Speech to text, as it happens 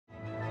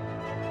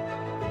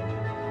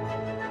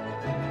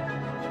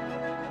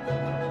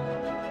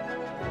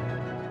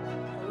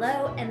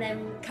show, and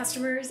then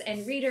customers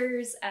and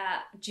readers,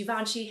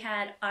 Givenchy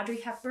had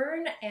Audrey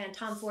Hepburn, and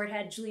Tom Ford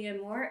had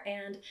Julianne Moore,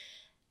 and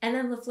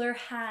M.M.LaFleur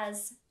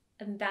has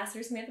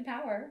Ambassador Samantha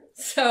Power.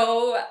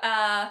 So,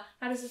 how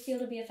does it feel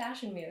to be a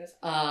fashion muse?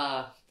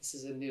 This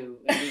is a new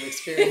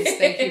experience.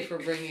 Thank you for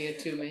bringing it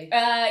to me.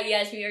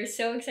 Yes, we are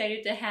so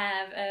excited to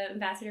have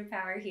Ambassador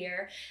Power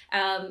here.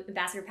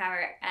 Ambassador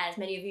Power, as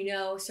many of you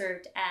know,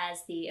 served as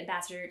the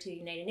ambassador to the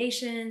United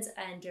Nations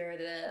under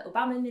the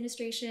Obama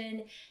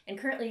administration, and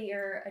currently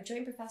you're a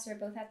joint professor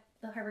both at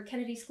the Harvard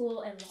Kennedy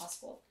School and Law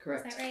School.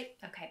 Correct. Is that right?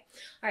 Okay.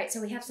 All right,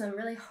 so we have some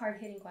really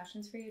hard-hitting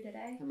questions for you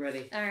today. I'm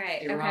ready. All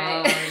right.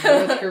 Iran,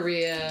 okay. North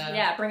Korea.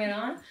 Yeah, bring it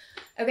on.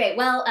 Okay,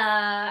 well,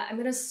 I'm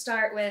going to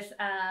start with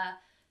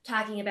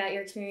talking about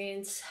your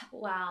experience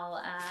while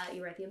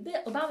you were at the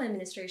Obama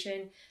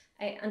administration.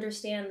 I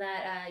understand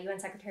that UN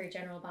Secretary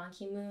General Ban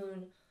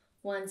Ki-moon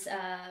once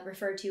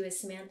referred to you as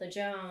Samantha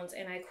Jones,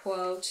 and I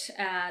quote,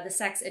 the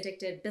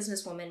sex-addicted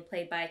businesswoman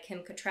played by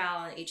Kim Cattrall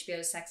on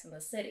HBO's Sex and the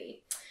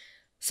City.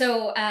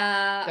 So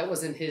that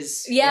wasn't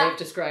his way of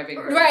describing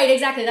her. Right,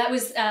 exactly. That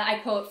was I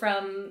quote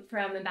from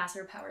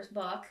Ambassador Power's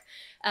book.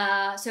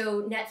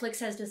 So Netflix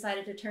has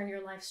decided to turn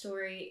your life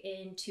story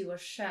into a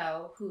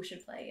show. Who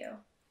should play you?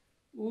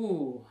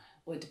 Ooh,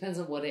 well, it depends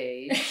on what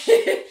age.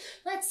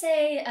 Let's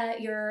say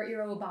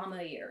your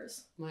Obama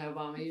years. My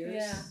Obama years.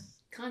 Yeah.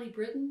 Connie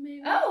Britton,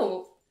 maybe.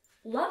 Oh,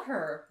 love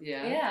her.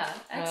 Yeah. Yeah,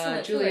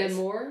 excellent Julianne choice.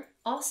 Moore.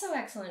 Also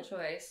excellent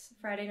choice.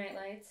 Friday Night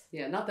Lights.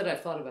 Yeah, not that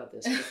I've thought about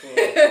this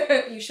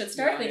before. You should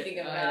start thinking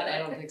about it. I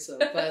don't think so.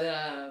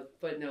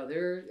 But no,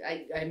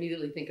 I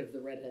immediately think of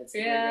the redheads. The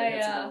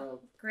redheads in the world.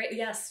 Great.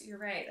 Yes, you're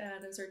right.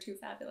 Those are two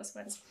fabulous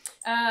ones.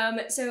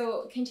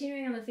 So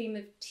continuing on the theme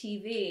of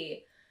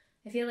TV,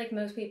 I feel like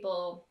most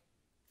people,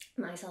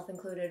 myself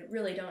included,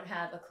 really don't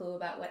have a clue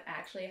about what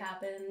actually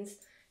happens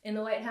in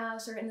the White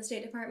House or in the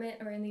State Department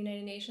or in the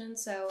United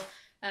Nations. So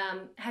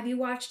have you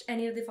watched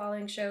any of the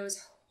following shows?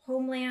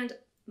 Homeland,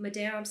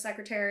 Madame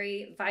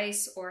Secretary,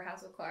 Vice, or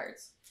House of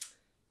Cards?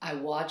 I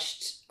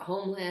watched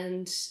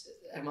Homeland.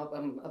 I'm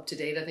up to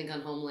date, I think,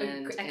 on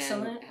Homeland.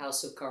 Excellent. And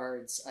House of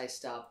Cards. I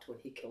stopped when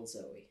he killed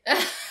Zoe.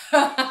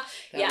 That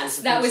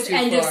was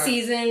end of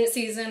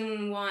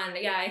season 1.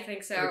 Yeah, I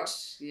think so.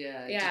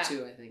 To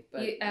 2, I think.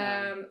 But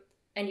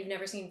and you've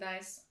never seen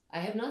Vice? I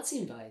have not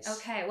seen Vice.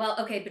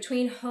 Okay,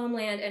 between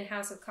Homeland and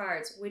House of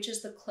Cards, which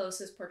is the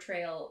closest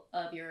portrayal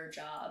of your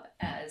job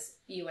as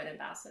UN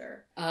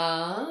ambassador?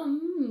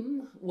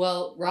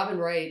 Well, Robin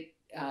Wright,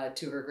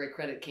 to her great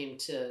credit, came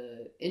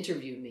to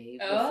interview me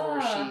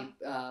before she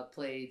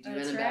played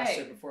UN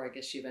ambassador. Right. Before, I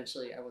guess,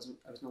 I was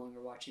no longer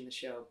watching the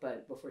show,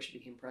 but before she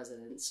became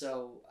president.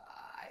 So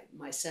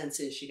my sense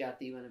is she got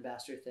the UN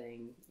ambassador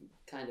thing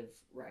kind of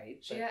right.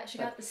 She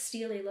got the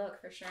steely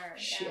look for sure.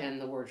 And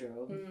the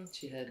wardrobe.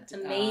 She had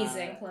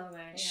amazing clothing.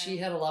 Yeah. She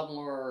had a lot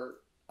more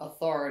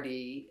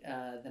authority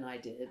than I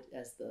did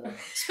as the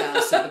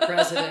spouse of the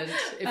president.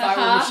 If I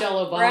were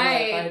Michelle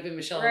Obama, if I had been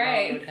Michelle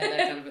Obama, I would have had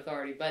that kind of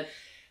authority. But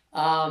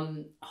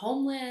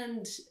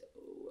Homeland,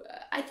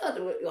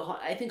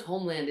 I think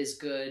Homeland is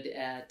good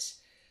at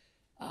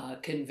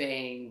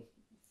conveying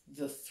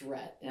the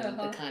threat and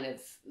the kind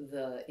of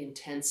the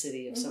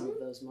intensity of some of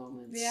those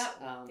moments.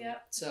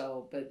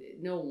 So, but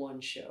no one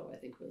show I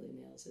think really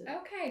nails it.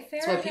 Okay,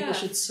 fair enough. That's why people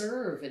should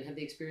serve and have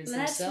the experience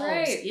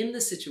themselves in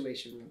the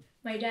Situation Room.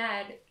 My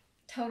dad,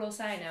 total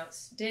side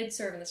notes, did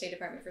serve in the State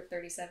Department for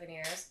 37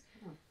 years.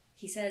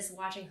 He says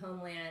watching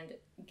Homeland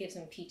gives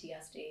him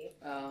PTSD.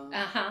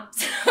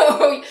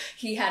 So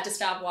he had to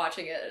stop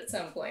watching it at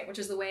some point, which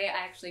is the way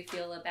I actually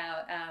feel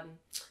about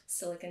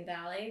Silicon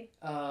Valley.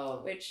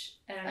 Which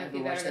I don't know if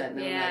you've ever.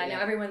 No,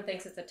 everyone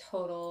thinks it's a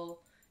total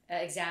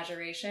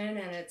exaggeration,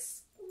 and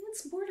it's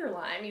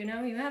borderline. You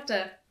know, you have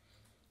to.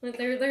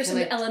 There's some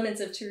elements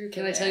of truth.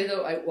 Can I tell you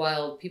though,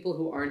 while people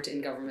who aren't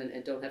in government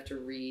and don't have to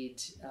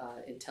read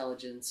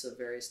intelligence of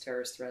various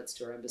terrorist threats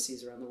to our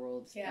embassies around the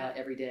world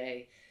every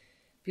day.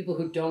 People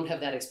who don't have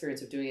that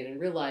experience of doing it in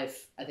real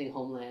life, I think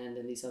Homeland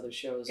and these other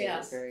shows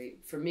are very,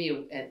 for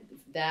me,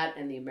 that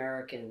and The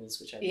Americans,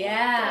 which I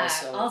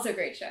loved also a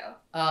great show.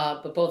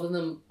 But both of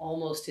them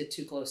almost hit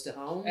too close to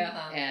home.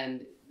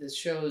 And the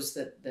shows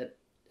that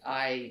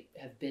I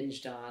have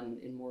binged on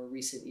in more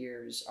recent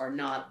years are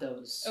not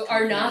those.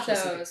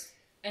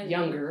 And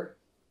Younger.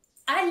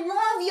 I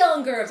love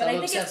Younger, but I'm I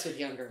think obsessed with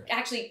Younger.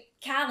 Actually,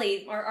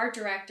 Callie, our art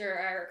director,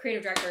 our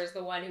creative director, is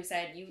the one who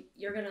said,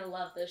 you're going to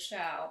love this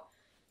show.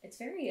 It's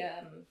very,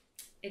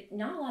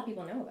 not a lot of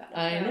people know about it.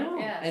 I know.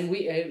 Yes.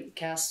 And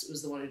Cass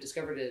was the one who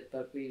discovered it,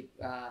 but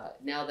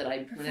now that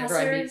whenever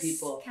I meet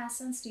people.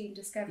 Cass Sunstein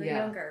discovered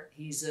Younger.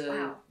 He's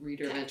a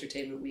reader of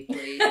Entertainment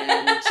Weekly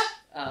and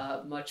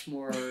much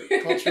more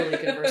culturally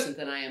conversant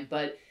than I am.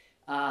 But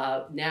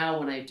now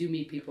when I do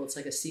meet people, it's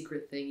like a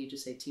secret thing. You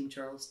just say Team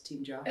Charles,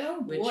 Team Josh.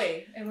 Oh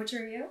boy. And which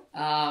are you?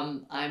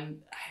 I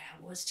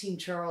was Team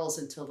Charles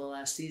until the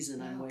last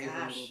season. I'm way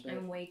a little bit.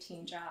 I'm way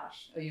Team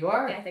Josh. Oh, you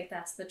are? I think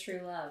that's the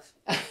true love.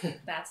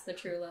 That's the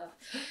true love.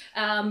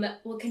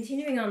 Well,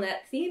 continuing on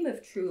that theme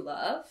of true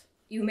love,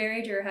 you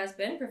married your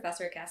husband,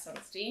 Professor Cass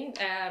Sunstein,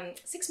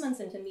 6 months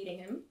into meeting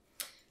him.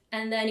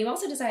 And then you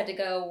also decided to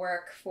go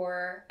work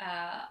for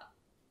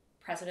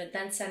President,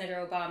 then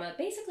Senator Obama,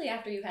 basically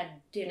after you had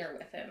dinner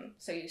with him.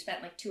 So you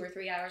spent like 2 or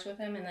 3 hours with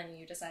him, and then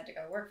you decided to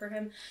go work for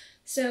him.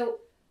 So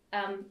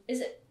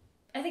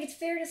I think it's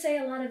fair to say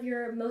a lot of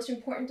your most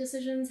important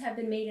decisions have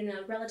been made in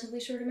a relatively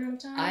short amount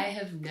of time? I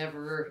have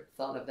never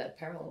thought of that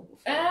parallel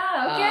before.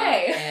 Ah,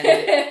 okay.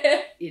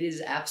 And it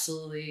is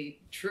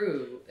absolutely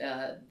true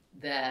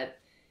that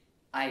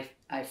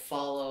I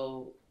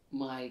follow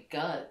my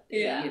gut,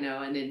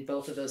 and in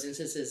both of those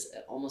instances,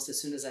 almost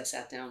as soon as I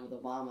sat down with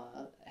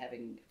Obama,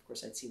 having, of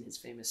course, I'd seen his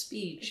famous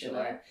speech,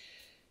 sure. and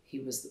he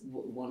was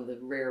one of the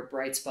rare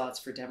bright spots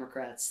for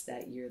Democrats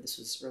that year. This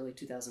was early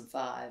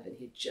 2005, and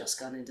he had just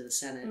gone into the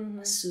Senate.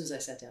 Mm-hmm. As soon as I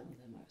sat down with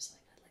him, I was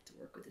like, I'd like to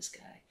work with this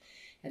guy.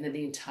 And then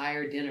the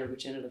entire dinner,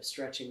 which ended up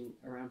stretching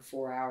around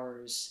 4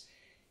 hours,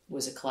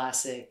 was a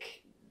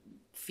classic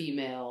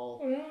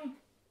female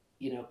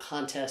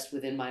contest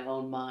within my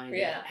own mind.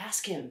 Yeah.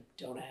 Ask him.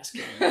 Don't ask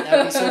him. That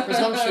would be so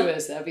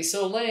presumptuous. That would be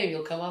so lame.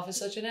 You'll come off as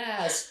such an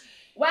ass.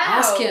 Wow.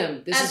 Ask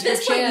him. This is your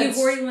chance. At this point, you've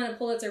already won a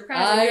Pulitzer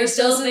Prize, and you're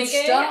still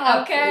thinking,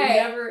 stop. okay.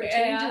 It never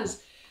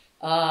changes.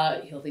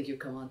 He'll think you've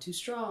come on too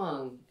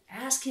strong.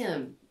 Ask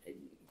him.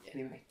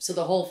 Anyway, so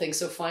the whole thing.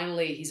 So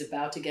finally, he's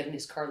about to get in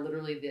his car.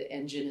 Literally, the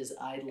engine is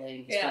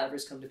idling. His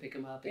driver's come to pick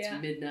him up. It's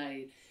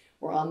midnight.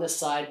 We're on the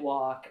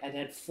sidewalk. I'd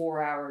had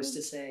 4 hours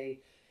to say,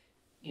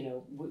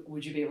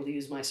 would you be able to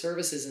use my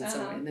services in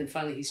some way? And then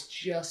finally, he's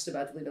just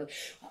about to leave.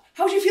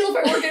 How would you feel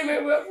if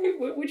I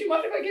worked? Would you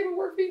mind if I came and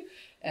worked for you?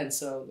 And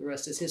so the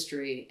rest is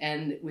history.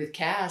 And with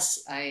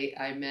Cass,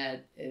 I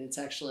met, and it's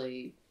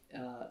actually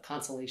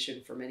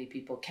consolation for many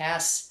people.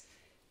 Cass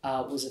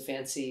was a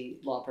fancy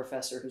law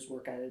professor whose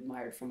work I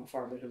admired from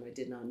afar, but whom I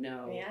did not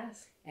know.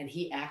 Yes. And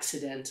he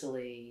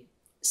accidentally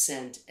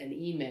sent an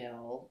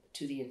email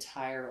to the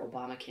entire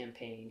Obama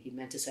campaign. He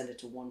meant to send it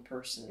to one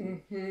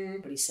person,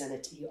 but he sent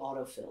it, he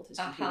autofilled, his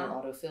computer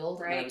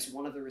autofilled, and I was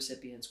one of the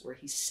recipients where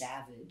he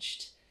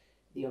savaged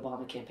the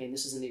Obama campaign.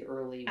 This was in the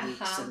early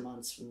weeks and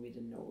months when we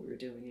didn't know what we were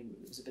doing, and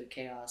it was a bit of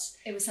chaos.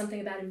 It was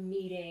something about a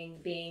meeting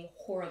being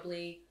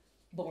horribly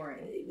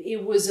boring.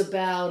 It was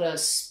about a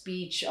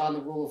speech on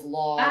the rule of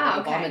law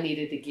that Obama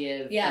needed to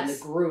give, and the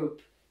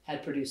group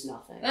had produced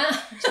nothing.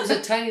 So it was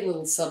a tiny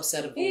little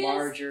subset of the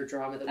larger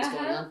drama that was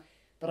going on.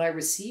 But I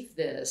received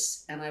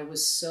this, and I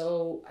was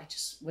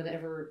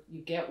whenever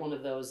you get one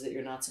of those that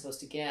you're not supposed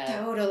to get.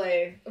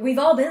 Totally. We've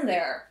all been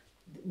there.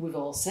 We've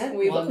all sent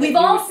one. We've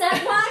all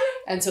sent one?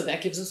 And so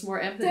that gives us more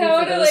empathy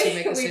for those who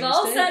make the same mistake. We've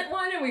all sent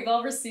one, and we've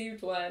all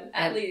received one,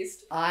 at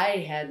least.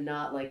 I had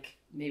not,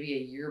 maybe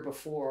a year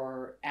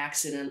before,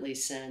 accidentally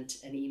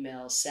sent an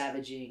email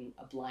savaging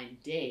a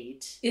blind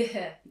date.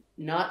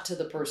 Not to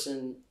the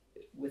person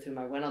with whom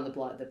I went on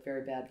the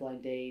very bad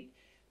blind date.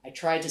 I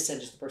tried to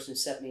send it to the person who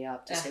set me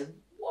up to say,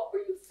 what were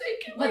you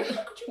thinking?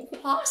 How could you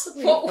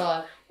possibly have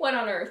thought? What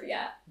on earth,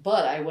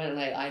 But I went and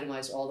I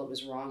itemized all that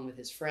was wrong with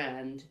his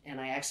friend,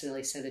 and I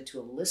accidentally sent it to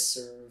a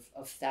listserv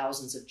of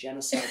thousands of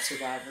genocide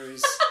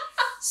survivors,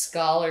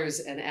 scholars,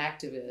 and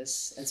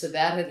activists. And so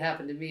that had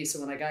happened to me. So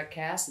when I got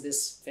Cass,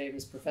 this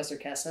famous Professor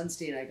Cass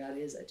Sunstein, I got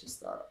his, I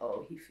just thought,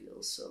 he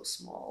feels so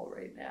small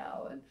right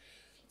now. And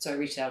so I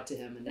reached out to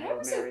him, and now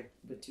we're married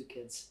with 2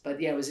 kids.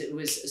 But yeah, it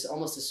was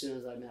almost as soon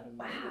as I met him,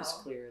 it was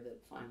clear that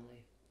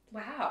finally.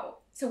 Wow.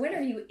 So when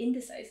are you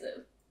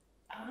indecisive?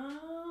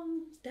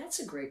 That's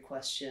a great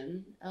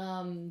question.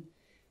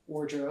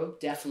 Wardrobe,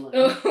 definitely.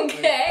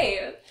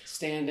 Okay.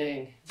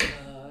 Standing,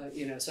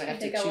 so I have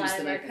to choose the night before. I think a lot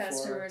of our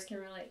customers can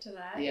relate to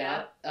that.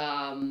 Yeah.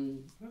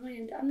 I'm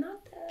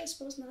not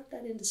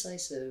that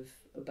indecisive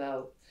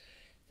about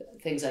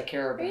things I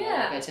care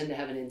about. I tend to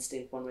have an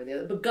instinct one way or the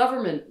other. But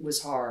government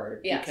was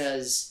hard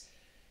because,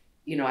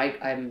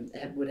 I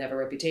would have a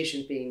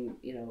reputation being,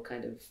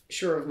 kind of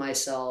sure of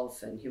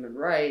myself and human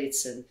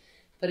rights.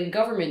 But in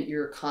government,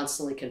 you're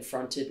constantly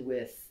confronted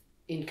with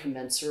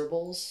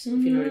incommensurables,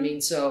 if you know what I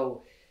mean.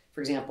 So, for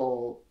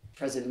example,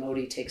 President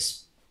Modi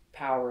takes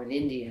power in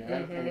India,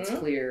 and it's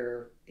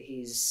clear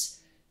he's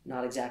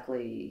not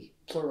exactly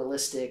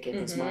pluralistic in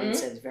his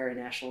mindset. He's very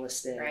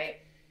nationalistic. Right.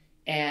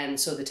 And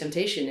so the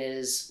temptation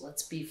is,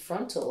 let's be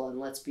frontal and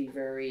let's be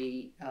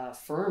very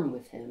firm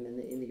with him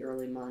in the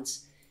early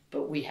months,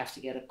 but we have to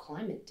get a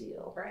climate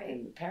deal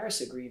and the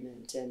Paris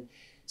Agreement. And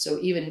so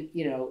even,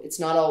 it's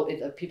not all,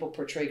 people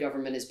portray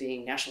government as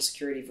being national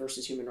security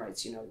versus human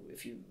rights.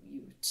 If you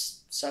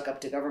suck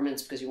up to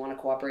governments because you want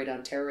to cooperate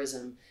on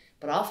terrorism,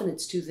 but often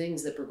it's 2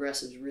 things that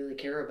progressives really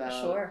care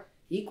about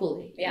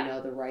equally.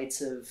 The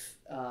rights of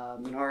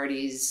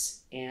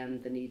minorities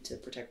and the need to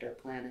protect our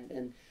planet.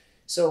 And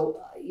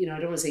so, I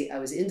don't want to say I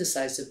was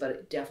indecisive,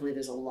 but definitely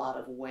there's a lot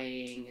of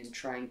weighing and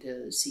trying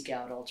to seek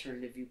out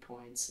alternative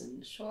viewpoints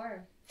and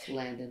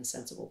land in a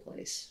sensible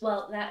place.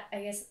 Well, that,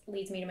 I guess,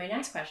 leads me to my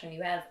next question.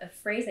 You have a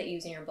phrase that you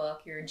use in your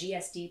book, your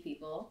GSD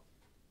people,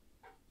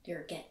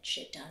 your get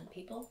shit done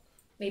people.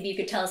 Maybe you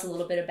could tell us a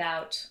little bit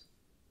about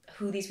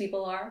who these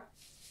people are?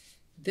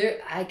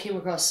 I came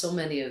across so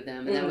many of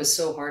them, and that was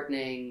so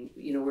heartening.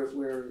 You know,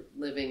 we're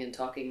living and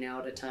talking now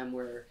at a time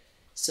where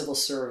civil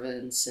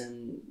servants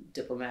and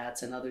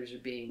diplomats and others are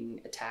being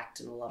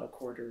attacked in a lot of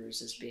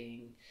quarters as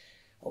being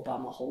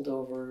Obama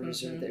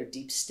holdovers or their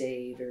deep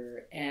state.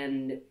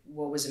 And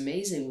what was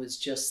amazing was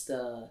just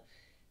the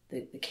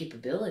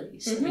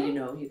capabilities. I mean, you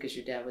know, because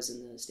your dad was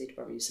in the State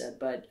Department, you said,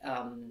 but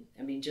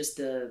I mean, just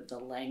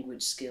the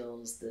language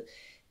skills, the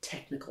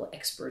technical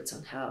experts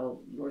on how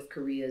North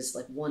Korea's,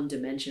 like, one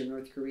dimension of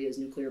North Korea's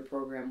nuclear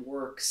program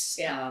works.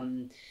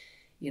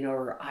 You know,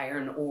 or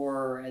iron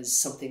ore as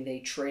something they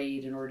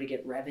trade in order to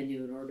get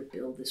revenue, in order to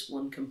build this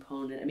one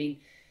component. I mean,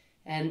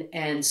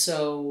 and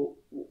so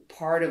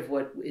part of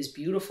what is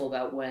beautiful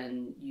about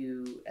when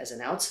you, as an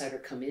outsider,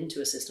 come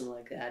into a system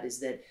like that is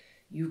that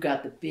you've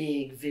got the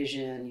big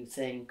vision, you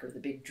think, or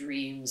the big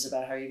dreams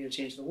about how you're going to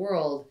change the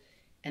world,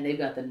 and they've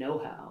got the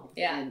know-how.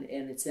 And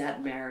it's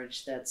that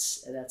marriage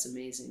that's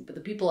amazing. But the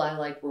people I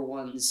like were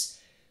ones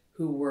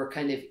who were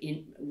kind of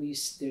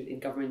in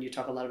government, you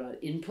talk a lot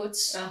about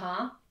inputs.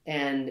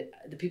 And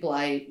the people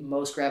I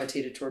most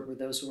gravitated toward were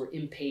those who were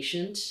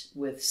impatient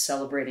with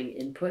celebrating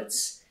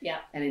inputs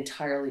and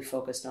entirely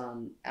focused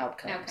on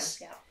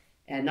outcomes.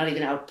 And not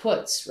even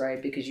outputs,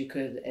 right? Because you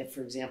could, for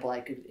example, I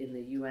could, in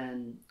the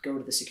UN, go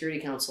to the Security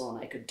Council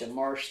and I could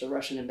demarche the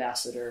Russian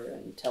ambassador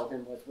and tell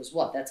him what was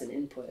what. That's an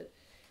input.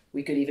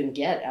 We could even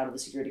get out of the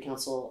Security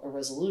Council a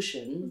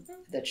resolution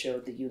that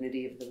showed the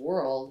unity of the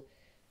world.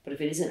 But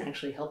if it isn't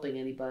actually helping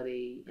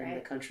anybody in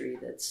the country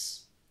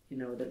that's, you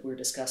know, that we're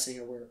discussing,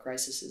 or where a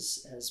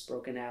crisis has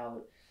broken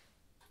out,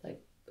 like,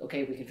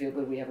 okay, we can feel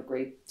good, we have a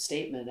great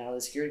statement out of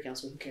the Security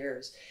Council, who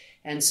cares?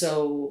 And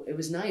so it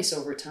was nice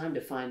over time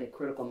to find a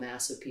critical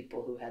mass of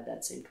people who had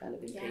that same kind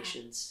of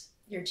impatience.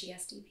 Your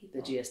GSD people.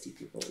 The GSD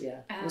people,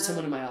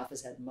 someone in my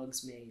office had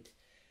mugs made.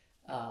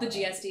 The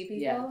GSD people?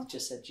 Yeah, it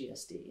just said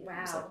GSD. Wow.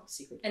 It was like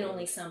secret and club.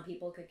 only some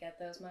people could get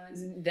those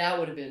mugs? That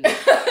would have been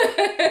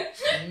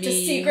mean.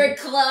 The secret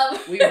club.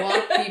 We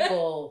want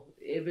people...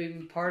 It would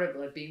be part of,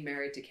 like, being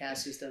married to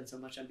Cass, who's done so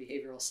much on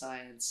behavioral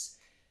science.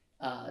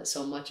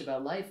 So much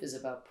about life is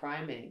about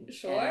priming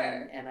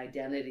and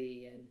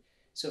identity. And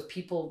so if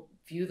people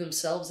view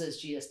themselves as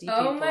GSD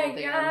people,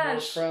 they are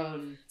more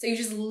prone. So you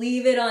just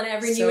leave it on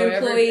every new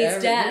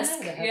employee's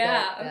desk.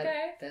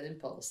 That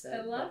impulse,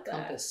 that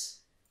compass.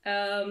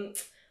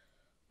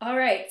 All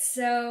right,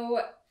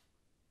 so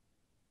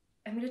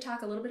I'm going to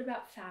talk a little bit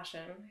about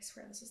fashion. I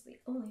swear this is the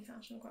only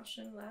fashion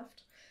question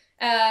left.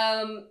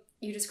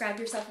 You described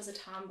yourself as a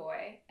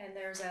tomboy, and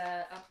there's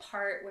a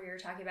part where you're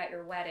talking about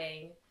your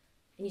wedding,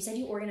 and you said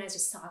you organized a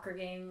soccer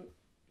game,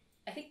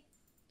 I think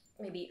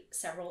maybe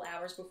several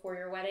hours before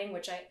your wedding,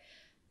 which I,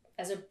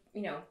 as a,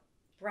 you know,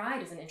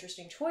 bride, is an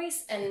interesting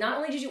choice. And not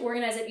only did you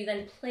organize it, you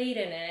then played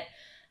in it,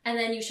 and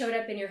then you showed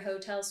up in your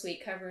hotel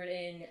suite covered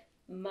in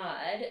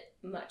mud,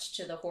 much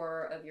to the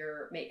horror of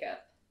your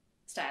makeup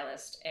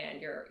stylist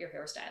and your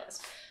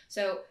hairstylist.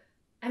 So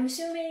I'm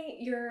assuming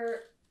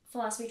your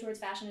philosophy towards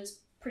fashion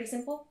is pretty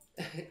simple?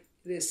 It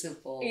is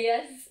simple.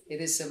 Yes.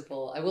 It is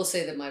simple. I will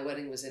say that my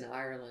wedding was in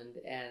Ireland,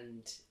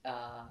 and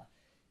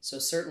so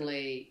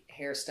certainly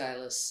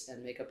hairstylists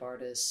and makeup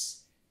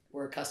artists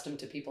were accustomed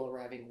to people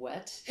arriving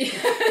wet to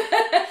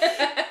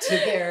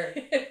their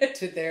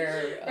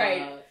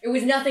right. It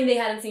was nothing they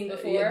hadn't seen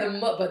before.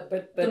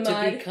 But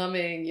to be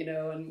coming, you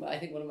know, and I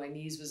think one of my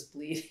knees was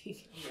bleeding.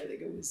 I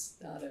think it was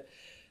not a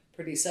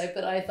pretty sight,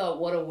 but I thought,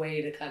 what a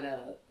way to kind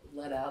of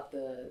let out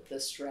the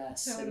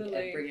stress and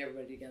bring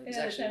everybody together. It was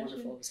actually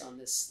wonderful. It was on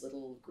this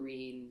little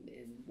green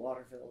in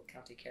Waterville,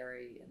 County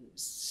Kerry, and it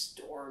was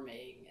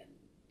storming and,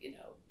 you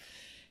know,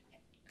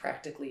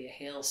 practically a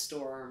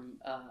hailstorm.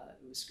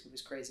 It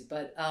was crazy.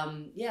 But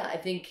yeah, I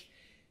think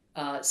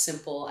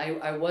simple.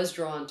 I was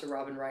drawn to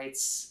Robin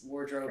Wright's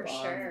wardrobe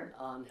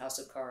on House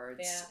of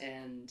Cards.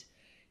 And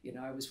you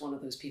know, I was one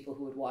of those people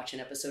who would watch an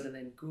episode and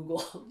then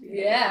Google.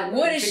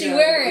 What is she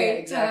wearing? Yeah,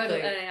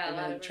 exactly. And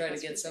then try to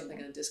get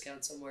something on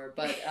discount somewhere.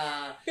 But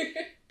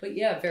but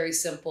yeah, very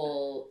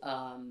simple.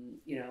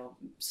 You know,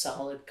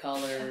 solid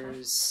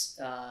colors.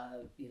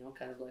 You know,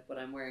 kind of like what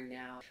I'm wearing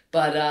now.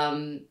 But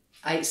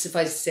I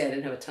suffice to say, I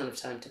didn't have a ton of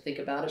time to think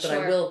about it. But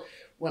I will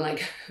when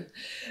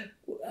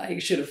I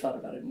should have thought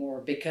about it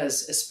more,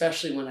 because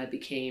especially when I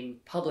became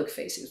public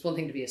facing, it's one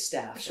thing to be a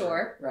staff,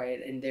 right?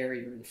 And there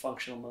you're in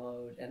functional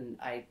mode. And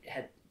I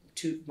had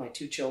my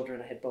two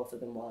children. I had both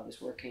of them while I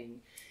was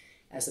working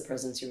as the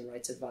President's Human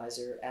Rights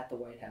Advisor at the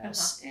White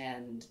House.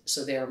 And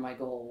so there my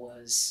goal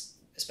was,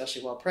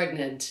 especially while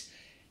pregnant,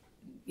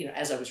 you know,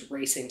 as I was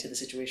racing to the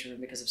Situation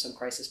Room because of some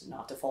crisis,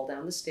 not to fall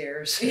down the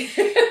stairs,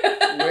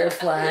 wear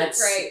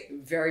flats,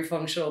 very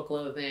functional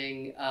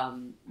clothing,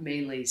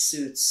 mainly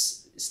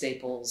suits,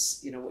 staples,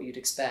 you know, what you'd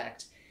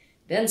expect.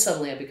 Then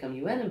suddenly I become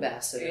UN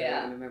ambassador.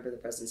 I'm a member of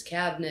the President's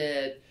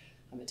cabinet.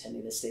 I'm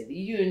attending the State of the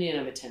Union.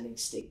 I'm attending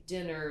state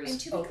dinners. And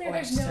to be clear,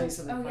 there's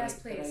no... Oh, yes,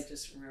 please. I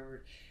just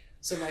remembered.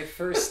 So my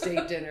first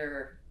state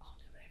dinner...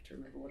 I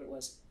remember what it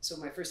was. So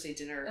my first day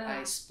dinner,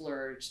 I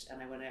splurged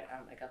and I went out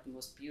and I got the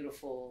most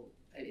beautiful,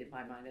 in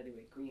my mind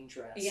anyway, green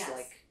dress.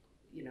 Like,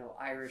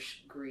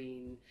 Irish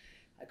green.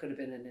 I could have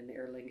been in an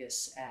Aer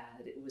Lingus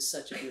ad. It was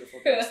such a beautiful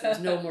dress. There's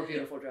no more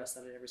beautiful dress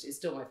than I'd ever seen. It's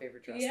still my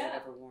favorite dress that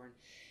I've ever worn.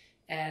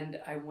 And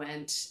I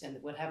went, and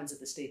what happens at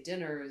the state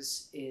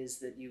dinners is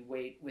that you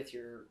wait with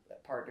your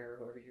partner,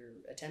 whoever you're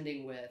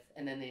attending with,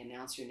 and then they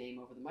announce your name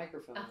over the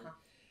microphone.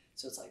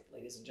 So it's like,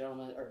 ladies and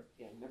gentlemen, or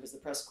members of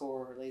the press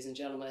corps, ladies and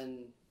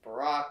gentlemen,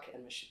 Barack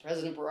and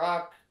President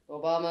Barack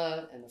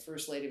Obama and the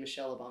First Lady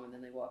Michelle Obama, and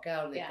then they walk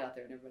out and they've got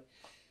there and everybody.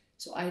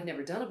 So I had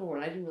never done it before,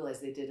 and I didn't realize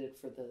they did it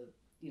for the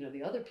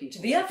other people.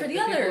 For the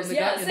others, in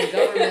the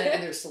government,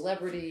 and there's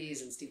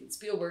celebrities, and Steven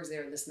Spielberg's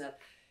there, and this and that.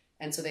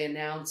 And so they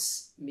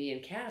announce me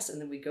and cast,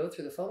 and then we go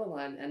through the photo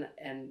line,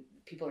 and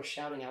people are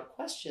shouting out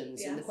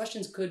questions. And the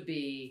questions could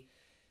be,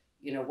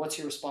 what's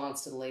your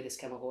response to the latest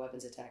chemical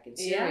weapons attack in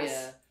Syria?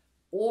 Yes.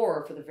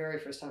 Or, for the very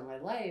first time in my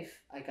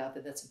life, I got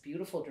that's a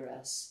beautiful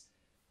dress.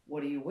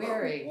 What are you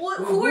wearing?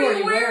 Who are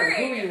you wearing?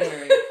 Who are you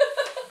wearing?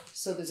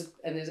 So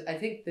I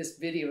think this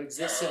video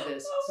exists of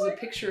this. There's a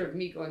picture of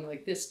me going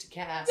like this to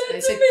Cass. And I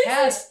said,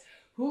 Cass,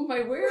 who am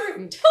I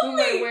wearing? Who am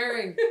I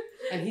wearing?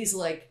 And he's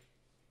like,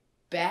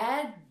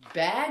 Bagley,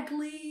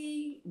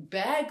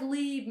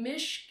 Mishki,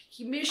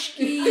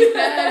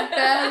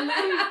 Bagley.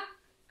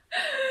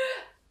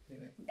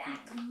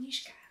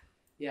 Mishka.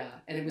 Yeah,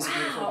 and it was a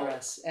beautiful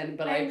dress.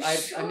 But I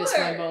missed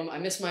my moment. I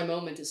missed my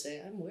moment to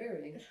say I'm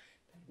wearing.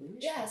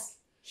 Yes,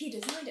 he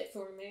designed it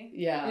for me.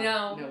 Yeah,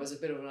 no, it was a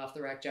bit of an off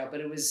the rack job, but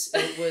it was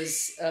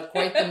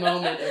quite the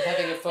moment of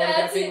having a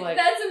photographing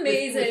that's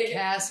amazing. With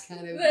Cass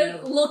kind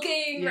of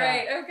looking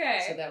right.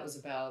 Okay, so that was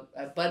about.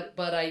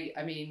 But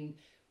I mean.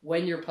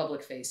 When you're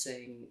public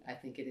facing, I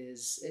think it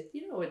is,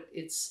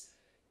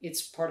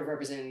 it's part of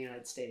representing the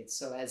United States.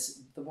 So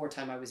as the more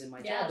time I was in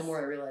my job, the more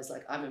I realized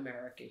I'm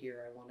America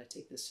here. I want to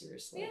take this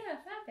seriously. Yeah,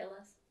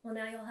 fabulous. Well,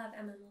 now you'll have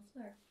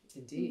M.M.LaFleur.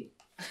 Indeed.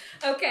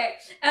 Okay.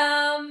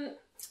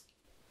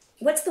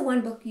 What's the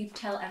one book you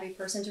tell every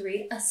person to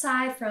read,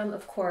 aside from,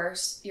 of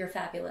course, You're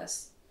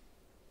Fabulous?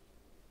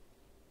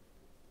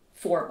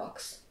 4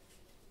 books.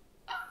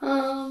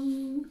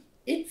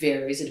 It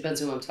varies. It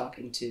depends on who I'm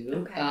talking to.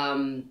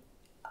 Okay.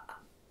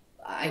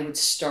 I would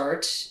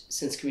start,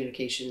 since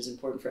communication is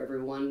important for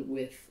everyone,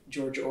 with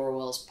George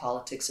Orwell's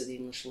Politics of the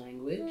English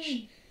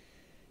Language,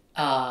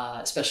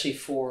 especially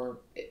for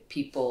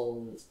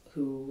people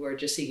who are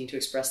just seeking to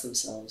express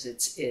themselves.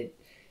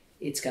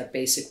 It's got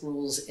basic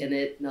rules in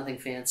it, nothing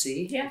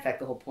fancy. Yeah. In fact,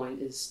 the whole point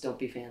is don't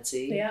be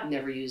fancy. Yeah.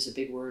 Never use a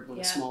big word when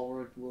a small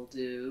word will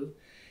do.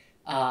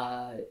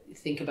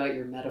 Think about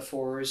your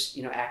metaphors.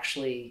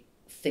 Actually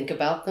think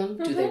about them.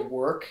 Mm-hmm. Do they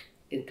work?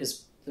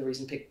 Because the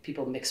reason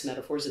people mix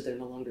metaphors is that they're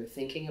no longer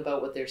thinking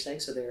about what they're saying,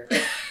 so they're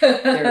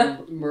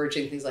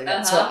merging things like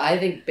that. So I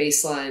think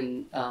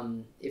baseline,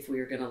 if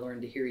we are going to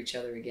learn to hear each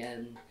other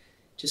again,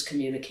 just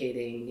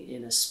communicating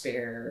in a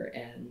spare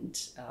and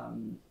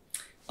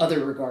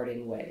other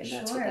regarding way, and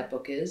that's what that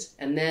book is.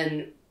 And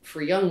then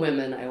for young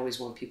women, I always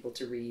want people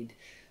to read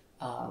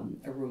A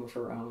Room of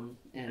Her Own,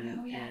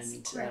 and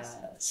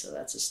so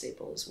that's a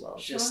staple as well.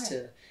 Sure. Just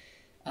to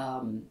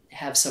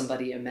have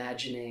somebody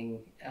imagining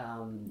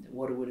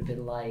what it would have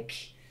been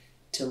like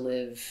to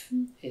live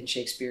in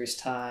Shakespeare's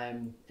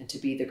time and to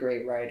be the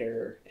great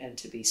writer and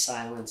to be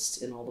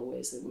silenced in all the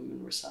ways that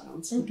women were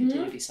silenced and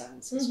continue to be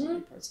silenced in so many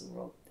parts of the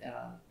world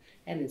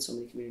and in so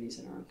many communities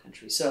in our own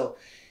country. So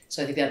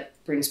I think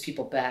that brings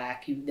people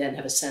back. You then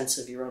have a sense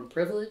of your own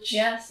privilege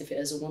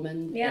as a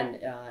woman and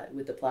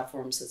with the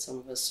platforms that some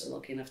of us are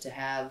lucky enough to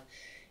have,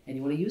 and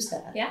you want to use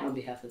that on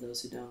behalf of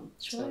those who don't.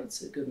 Sure. So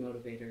it's a good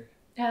motivator.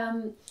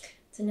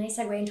 It's a nice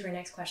segue into our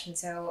next question.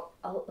 So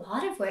a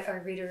lot of what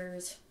our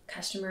readers,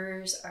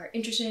 customers are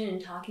interested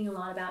in talking a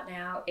lot about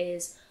now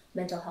is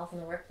mental health in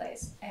the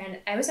workplace. And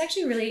I was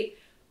actually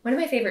one of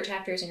my favorite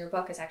chapters in your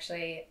book is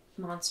actually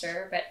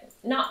Monster, but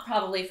not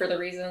probably for the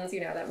reasons,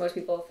 that most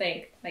people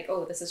think, like,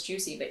 oh, this is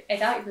juicy. But I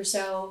thought you were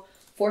so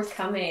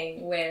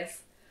forthcoming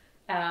with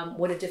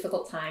what a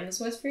difficult time this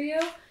was for you.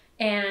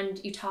 And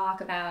you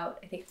talk about,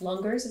 I think,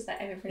 lungers, is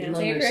that, am I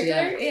pronouncing it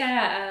correctly?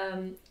 Yeah.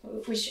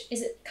 Which,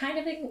 is it kind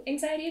of an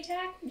anxiety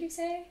attack, would you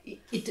say?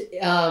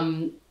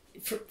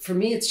 For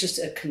me, it's just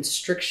a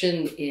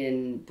constriction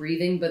in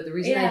breathing, but the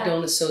reason I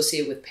don't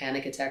associate with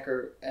panic attack,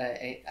 or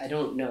I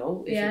don't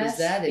know if it is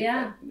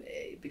that,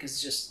 because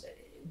it's just,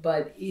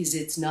 but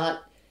it's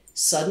not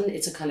sudden,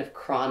 it's a kind of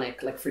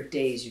chronic, like for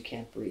days you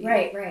can't breathe.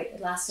 Right. It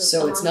lasts a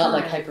long time. So it's not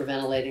like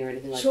hyperventilating or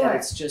anything like that.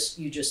 It's just,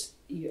 you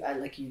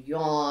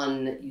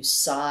yawn, you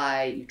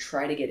sigh, you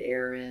try to get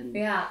air in.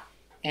 Yeah.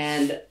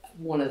 And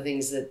one of the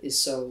things that is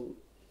so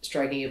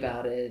striking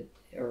about it,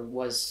 or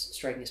was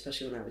striking,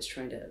 especially when I was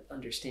trying to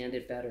understand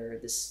it better,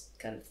 this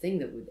kind of thing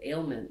that with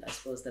ailment, I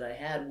suppose, that I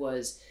had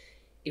was,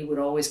 it would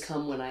always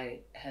come when I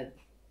had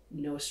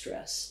no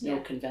stress, no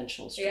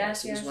conventional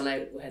stress. It was when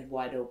I had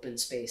wide open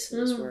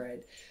spaces where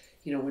I'd,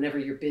 whenever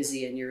you're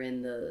busy and you're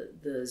in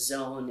the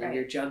zone and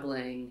you're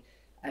juggling,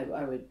 I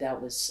would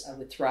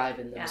thrive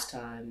in those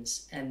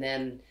times. And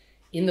then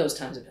in those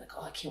times I'd be like,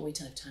 oh, I can't wait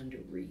till I have time to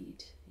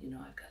read.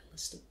 I've got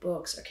list of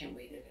books. I can't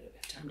wait. I'm going to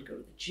have time to go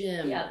to the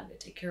gym. Yeah. I'm going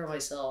to take care of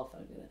myself.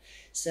 I'm going to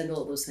send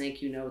all those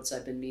thank you notes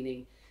I've been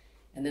meaning.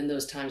 And then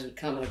those times would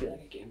come and I'd be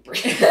like, I can't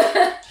breathe.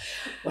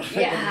 What am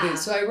I going to do?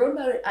 So I wrote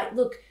about it.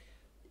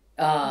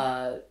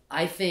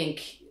 I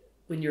think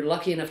when you're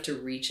lucky enough to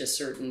reach a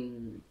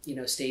certain,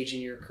 stage in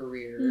your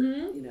career,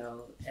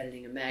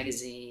 editing a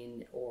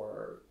magazine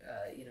or,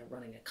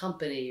 running a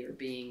company or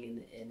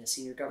being in a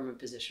senior government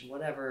position,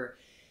 whatever,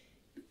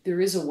 there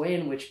is a way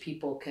in which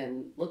people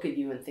can look at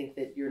you and think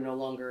that you're no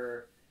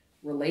longer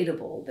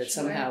relatable, that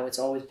somehow it's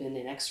always been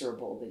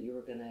inexorable that you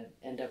were going to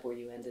end up where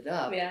you ended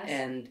up. Yes.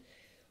 And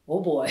oh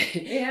boy,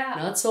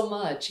 not so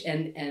much.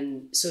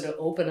 And so to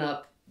open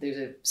up, there's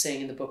a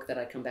saying in the book that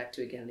I come back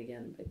to again and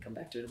again. I come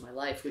back to it in my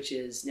life, which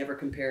is never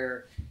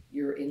compare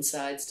your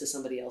insides to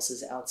somebody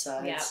else's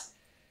outsides. Yeah.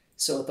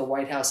 So at the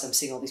White House, I'm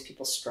seeing all these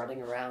people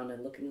strutting around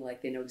and looking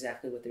like they know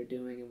exactly what they're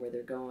doing and where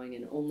they're going.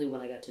 And only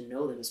when I got to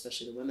know them,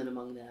 especially the women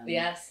among them,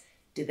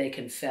 did they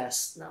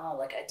confess, no,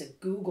 like I had to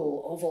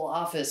Google Oval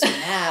Office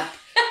map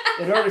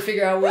in order to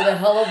figure out where the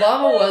hell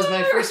Obama was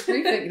my first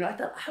briefing. I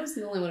thought I was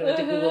the only one who had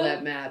to Google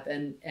that map.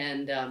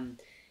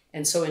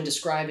 And so in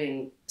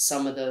describing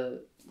some of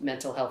the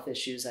mental health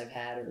issues I've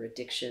had or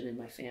addiction in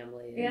my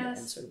family and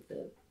sort of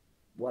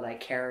what I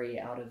carry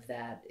out of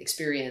that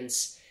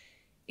experience,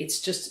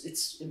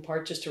 it's in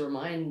part just to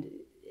remind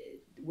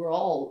we're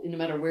all, no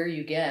matter where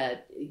you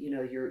get,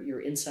 your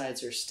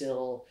insides are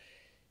still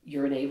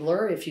your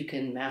enabler if you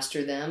can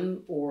master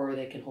them, or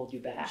they can hold you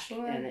back.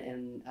 Sure.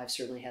 And I've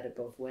certainly had it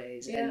both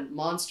ways. Yeah. And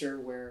Monster,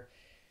 where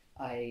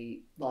I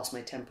lost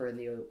my temper in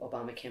the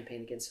Obama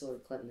campaign against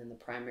Hillary Clinton in the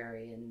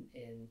primary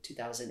in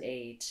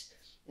 2008,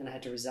 and I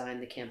had to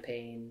resign the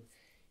campaign.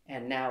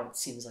 And now it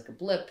seems like a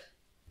blip.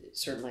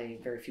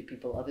 Certainly very few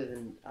people other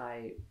than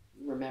I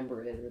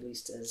remember it, or at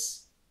least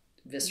as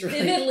viscerally.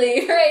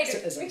 Vividly, right.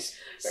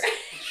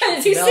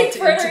 As you sink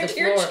further into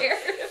your chair.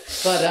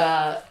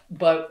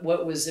 But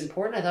what was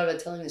important, I thought,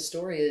 about telling this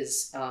story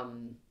is,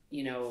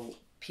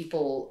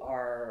 people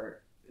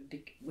are,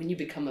 when you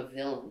become a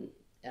villain,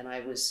 and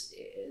I was,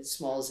 as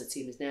small as it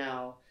seems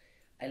now,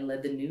 I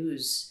led the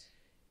news,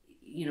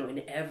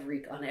 on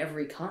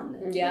every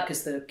continent. Yeah.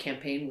 Because the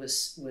campaign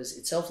was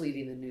itself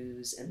leading the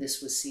news, and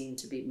this was seen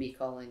to be me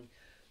calling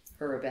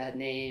her a bad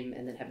name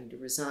and then having to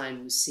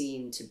resign was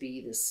seen to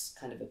be this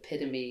kind of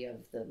epitome of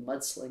the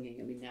mudslinging.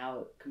 I mean,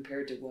 now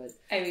compared to what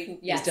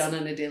is done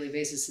on a daily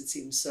basis, it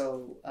seems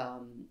so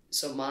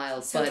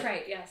mild. So that's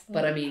right, yes.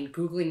 But I mean,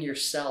 Googling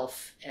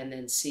yourself and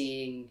then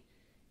seeing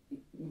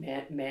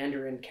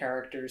Mandarin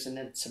characters and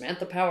then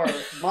Samantha Power,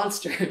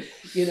 Monster,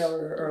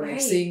 or like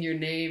seeing your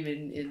name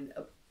in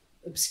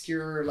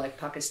obscure like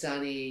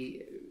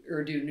Pakistani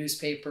Urdu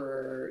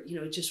newspaper,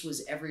 it just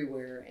was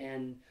everywhere.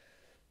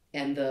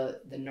 And the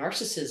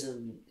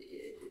narcissism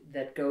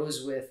that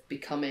goes with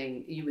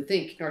becoming, you would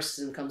think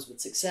narcissism comes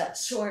with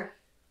success. Sure.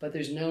 But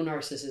there's no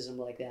narcissism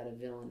like that of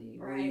villainy,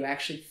 where you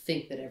actually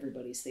think that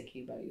everybody's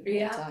thinking about you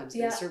at all times.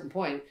 At a certain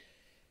point,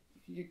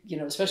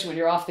 especially when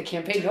you're off the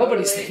campaign,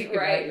 nobody's thinking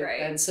about you.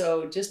 Right. And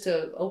so just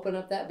to open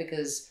up that,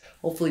 because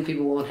hopefully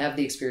people won't have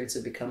the experience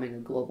of becoming a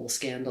global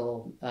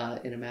scandal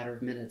in a matter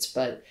of minutes,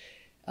 but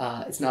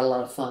it's not a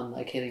lot of fun,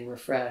 like hitting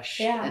refresh,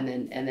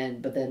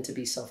 but then to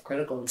be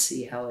self-critical and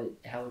see how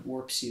it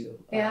warps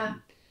you,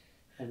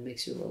 and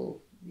makes you a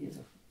little,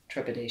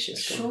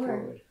 trepidatious going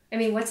forward. I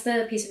mean, what's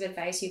the piece of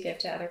advice you give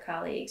to other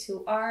colleagues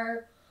who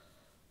are,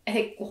 I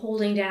think,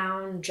 holding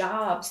down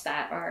jobs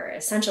that are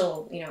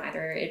essential?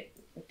 Either it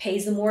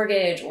pays the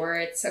mortgage or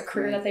it's a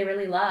career that they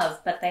really love,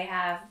 but they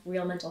have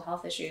real mental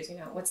health issues.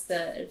 What's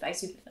the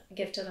advice you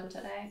give to them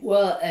today?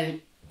 Well,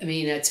 I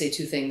mean, I'd say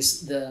two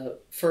things. The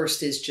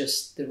first is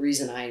just the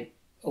reason I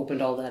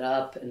opened all that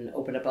up and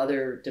opened up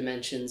other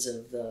dimensions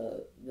of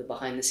the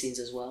behind the scenes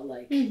as well,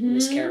 like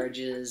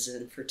miscarriages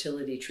and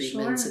fertility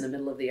treatments in the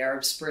middle of the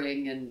Arab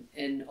Spring,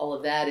 and all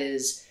of that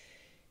is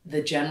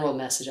the general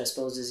message, I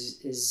suppose,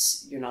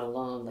 is you're not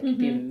alone. Like, you'd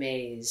be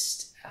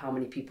amazed how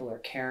many people are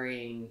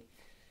carrying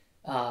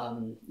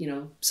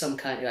some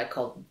kind, I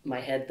call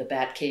my head the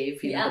bat cave,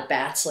 the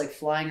bats like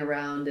flying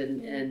around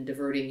and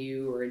diverting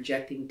you or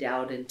injecting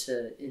doubt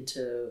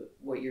into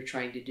what you're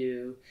trying to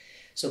do.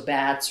 So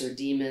bats or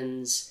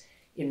demons.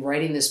 In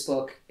writing this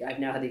book, I've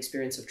now had the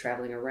experience of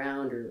traveling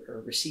around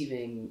or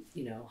receiving,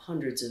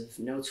 hundreds of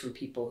notes from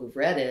people who've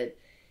read it.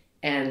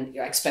 And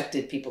I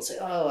expected people to say,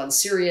 oh, on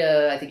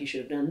Syria, I think you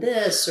should have done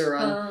this, or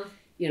on,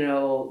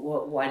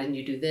 why didn't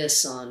you do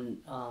this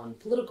on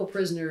political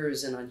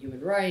prisoners and on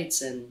human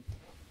rights? And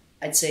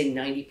I'd say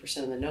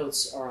 90% of the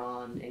notes are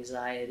on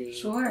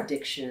anxiety,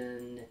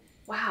 addiction.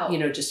 Wow.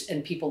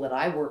 And people that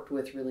I worked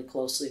with really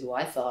closely who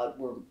I thought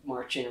were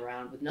marching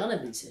around with none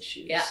of these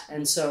issues. Yeah.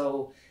 And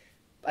so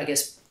I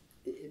guess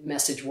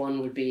message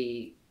one would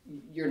be,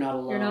 you're not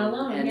alone. You're not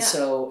alone.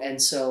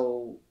 And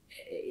so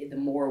the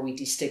more we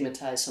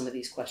destigmatize some of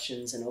these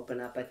questions and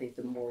open up, I think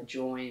the more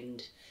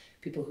joined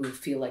people who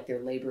feel like they're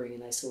laboring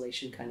in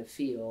isolation kind of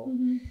feel.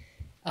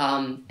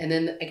 And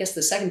then I guess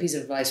the second piece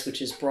of advice,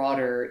 which is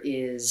broader,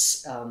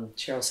 is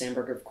Sheryl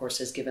Sandberg, of course,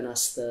 has given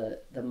us the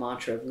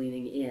mantra of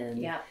leaning in.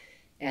 Yeah.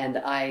 And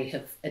I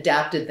have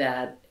adapted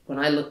that when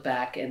I look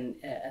back and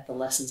at the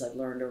lessons I've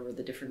learned over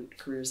the different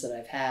careers that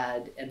I've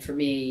had. And for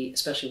me,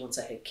 especially once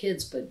I had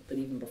kids, but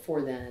even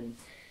before then,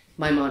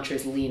 my mantra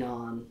is lean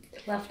on.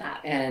 Love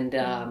that. And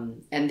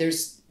and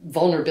there's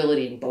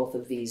vulnerability in both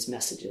of these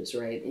messages,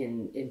 right?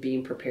 In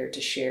being prepared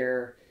to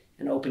share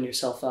and open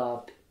yourself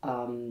up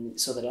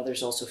so that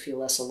others also feel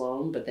less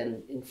alone, but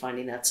then in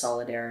finding that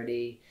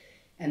solidarity.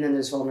 And then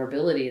there's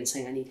vulnerability in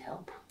saying, I need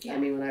help. Yeah. I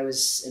mean, when I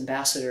was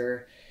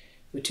ambassador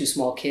with 2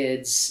 small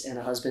kids and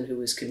a husband who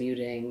was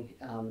commuting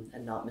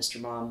and not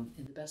Mr. Mom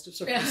in the best of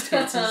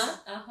circumstances,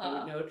 I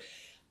would note,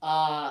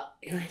 I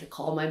had to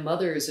call my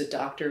mother, who's a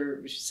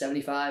doctor, she's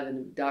 75, and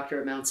a doctor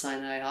at Mount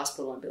Sinai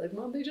Hospital. I'd be like,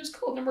 Mom, they just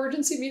called an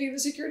emergency meeting of the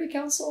Security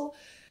Council.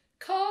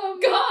 Come.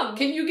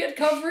 Can you get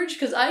coverage?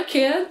 Because I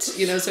can't.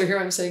 So here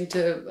I'm saying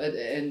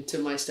to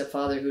my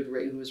stepfather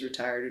who was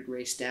retired, who'd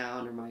raced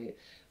down, or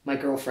my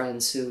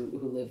girlfriends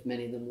who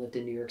many of them lived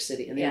in New York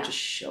City, and they would just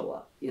show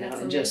up,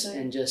 and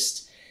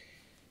just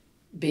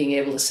being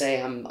able to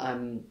say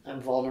I'm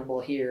vulnerable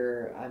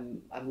here,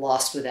 I'm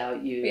lost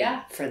without you,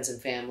 friends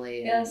and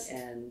family,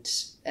 and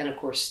of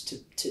course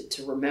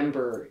to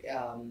remember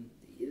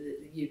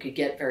you could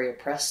get very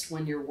oppressed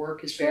when your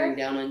work is bearing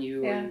down on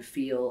you, or you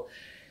feel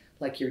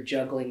like you're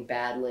juggling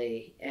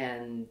badly,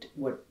 and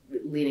what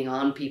leaning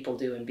on people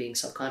do and being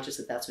self-conscious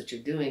that that's what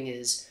you're doing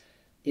is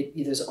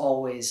there's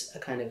always a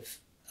kind of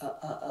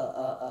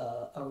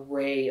a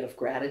ray of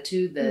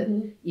gratitude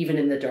that even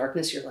in the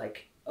darkness you're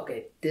like,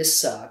 okay, this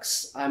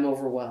sucks. I'm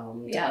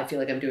overwhelmed. Yeah. I feel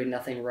like I'm doing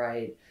nothing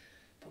right.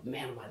 But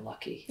man, am I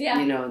lucky. Yeah.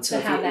 And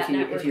so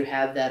if you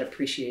have that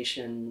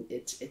appreciation,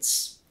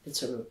 it's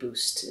sort of a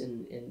boost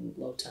in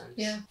low times.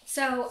 Yeah.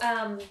 So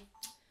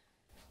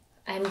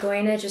I'm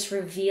going to just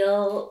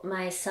reveal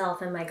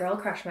myself and my girl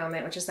crush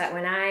moment, which is that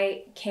when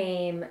I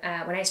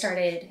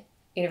started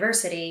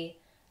university,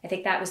 I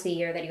think that was the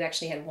year that you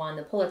actually had won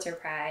the Pulitzer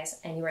Prize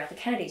and you were at the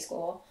Kennedy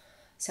School.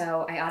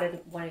 So I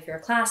audited one of your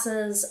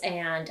classes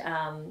and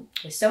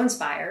was so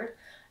inspired.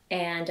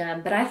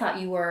 And but I thought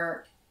you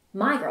were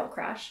my girl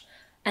crush.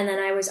 And then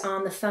I was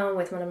on the phone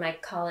with one of my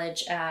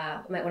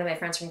one of my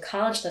friends from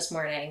college this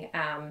morning.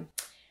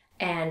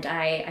 And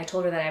I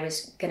told her that I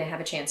was going to have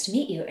a chance to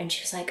meet you. And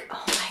she was like,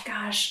 oh my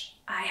gosh,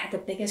 I had the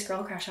biggest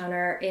girl crush on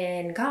her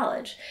in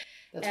college.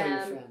 That's why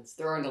you're friends.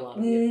 There aren't a lot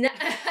of you.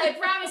 I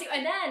promise you.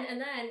 And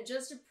then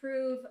just to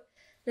prove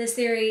this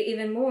theory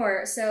even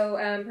more. So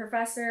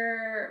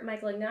Professor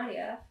Michael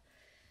Ignatieff,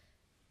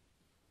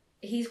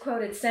 he's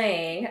quoted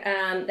saying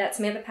that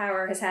Samantha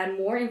Power has had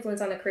more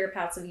influence on the career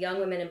paths of young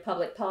women in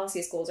public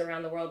policy schools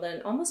around the world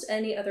than almost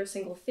any other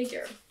single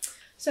figure.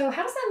 So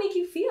how does that make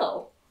you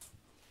feel?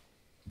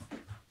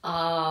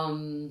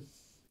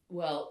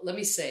 Well, let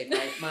me say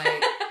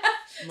my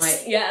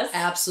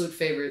absolute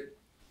favorite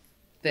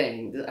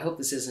thing. I hope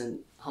this isn't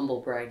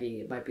humble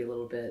braggy. It might be a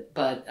little bit,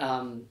 but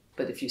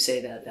if you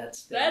say that,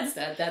 that's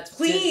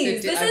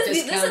please.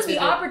 This is the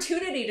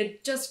opportunity to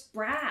just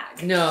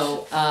brag.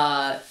 No,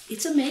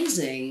 it's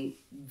amazing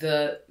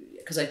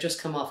because I just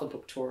come off a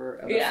book tour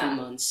of a few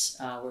months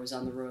where I was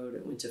on the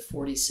road. I went to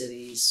 40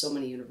 cities, so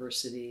many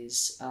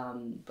universities,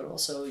 but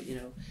also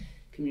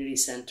community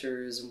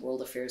centers and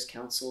world affairs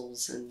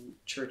councils and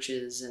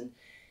churches and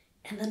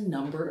the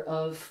number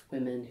of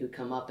women who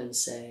come up and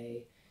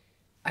say,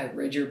 I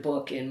read your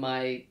book in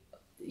my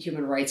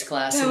human rights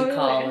class in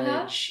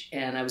college,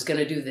 and I was going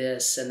to do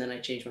this, and then I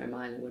changed my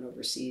mind and went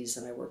overseas,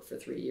 and I worked for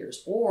 3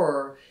 years.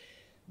 Or,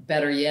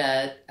 better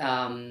yet,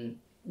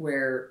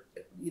 where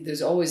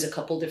there's always a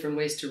couple different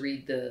ways to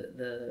read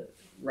the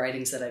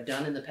writings that I've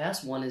done in the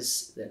past. One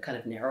is the kind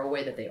of narrow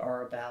way that they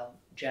are about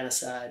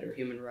genocide or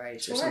human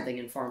rights or something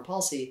in foreign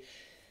policy.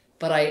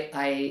 But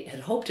I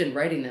had hoped in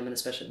writing them, and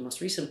especially the most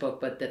recent book,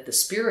 but that the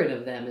spirit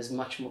of them is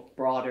much more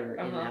broader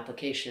in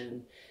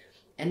application.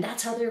 And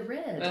that's how they're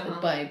read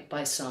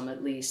by some,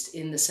 at least,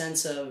 in the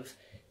sense of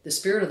the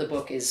spirit of the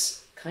book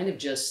is kind of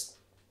just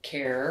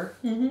care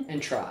and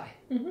try,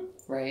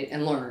 right?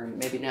 And learn.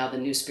 Maybe now the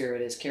new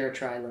spirit is care,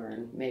 try,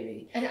 learn,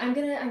 maybe. And I'm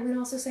gonna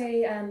also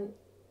say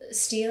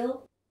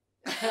steal.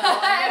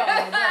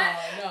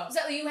 No.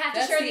 So you have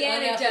to share the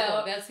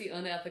anecdote. That's the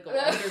unethical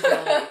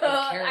underbelly of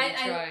caring,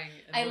 trying.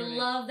 I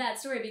love that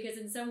story because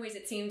in some ways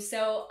it seems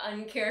so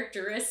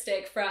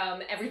uncharacteristic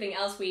from everything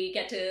else we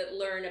get to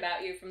learn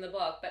about you from the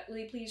book. But will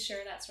you please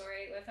share that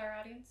story with our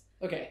audience?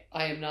 Okay,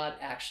 I am not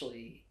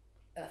actually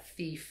a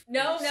thief.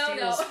 No.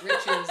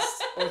 Riches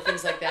or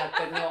things like that.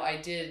 But no, I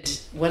did.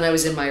 When I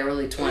was in my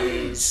early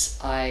 20s,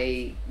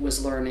 I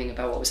was learning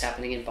about what was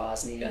happening in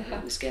Bosnia.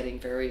 It was getting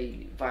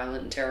very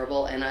violent and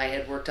terrible. And I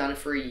had worked on it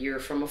for a year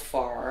from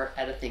afar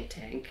at a think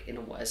tank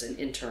as an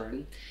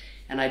intern.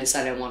 And I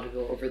decided I wanted to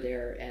go over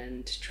there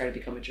and try to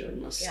become a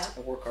journalist,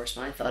 a war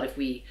correspondent. I thought if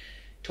we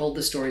told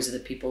the stories of the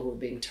people who were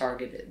being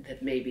targeted,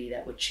 that maybe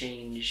that would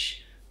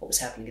change what was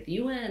happening at the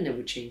UN. It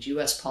would change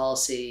U.S.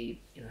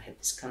 policy. I had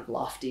this kind of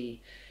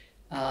lofty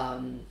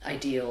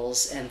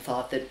ideals and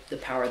thought that the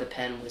power of the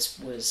pen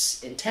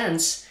was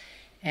intense.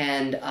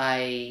 And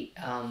I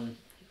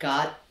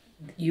got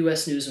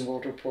U.S. News and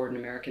World Report and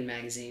American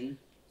Magazine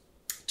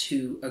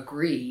to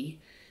agree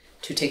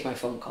to take my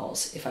phone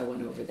calls if I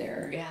went over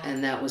there. Yeah.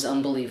 And that was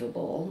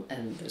unbelievable.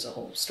 And there's a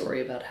whole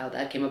story about how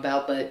that came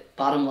about. But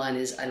bottom line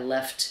is I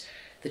left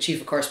the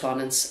chief of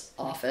correspondence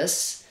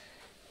office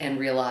and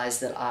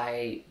realized that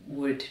I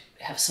would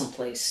have some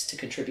place to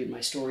contribute my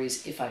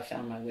stories if I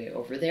found my way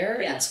over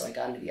there. Yeah. And so I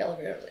got into the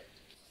elevator.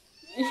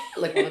 I was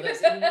like one of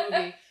those in the movie, I'm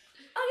going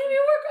to be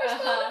a war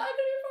correspondent. I'm going to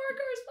be a war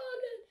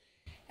correspondent.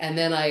 And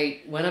then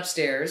I went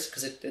upstairs,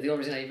 because the only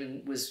reason I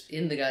even was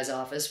in the guy's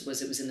office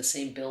was it was in the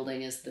same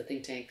building as the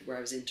think tank where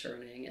I was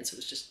interning. And so it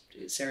was just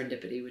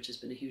serendipity, which has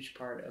been a huge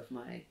part of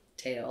my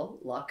tale,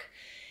 luck.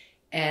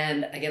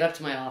 And I get up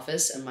to my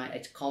office and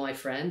I call my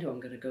friend who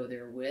I'm going to go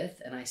there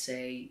with. And I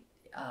say,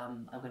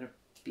 I'm going to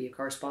be a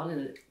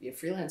correspondent, be a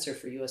freelancer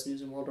for U.S.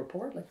 News and World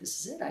Report. Like, this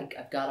is it.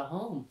 I've got a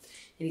home.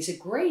 And he said,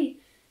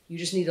 great. You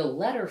just need a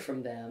letter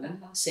from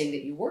them saying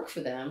that you work for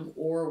them,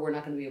 or we're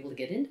not going to be able to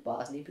get into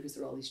Bosnia because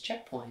there are all these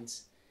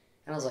checkpoints.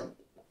 And I was like,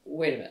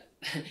 wait a minute.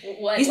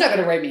 He's not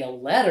going to write me a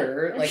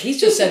letter. Like, he's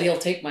just said he'll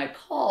take my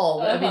call.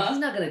 But I mean, he's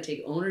not going to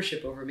take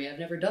ownership over me. I've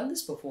never done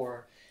this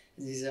before.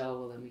 And he said, oh,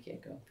 well, then we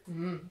can't go.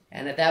 Mm-hmm.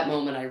 And at that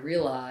moment, I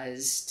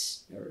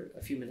realized, or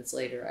a few minutes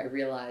later, I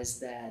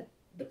realized that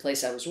the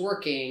place I was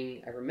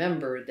working, I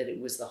remembered that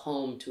it was the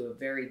home to a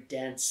very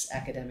dense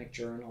academic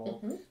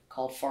journal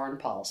called Foreign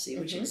Policy,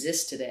 which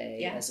exists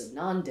today as a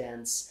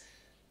non-dense,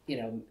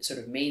 sort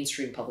of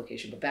mainstream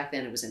publication. But back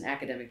then it was an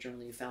academic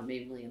journal you found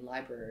mainly in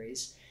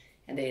libraries.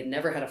 And they had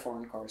never had a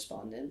foreign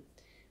correspondent.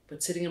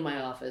 But sitting in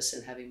my office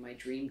and having my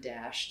dream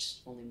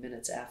dashed only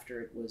minutes after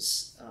it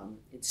was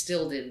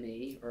instilled in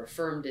me or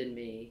affirmed in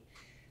me,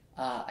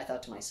 I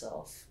thought to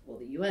myself, well,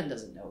 the UN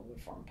doesn't know what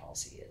foreign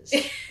policy is.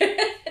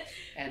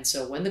 And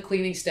so when the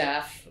cleaning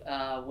staff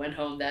went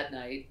home that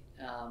night,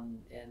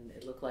 and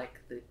it looked like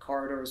the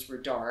corridors were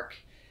dark,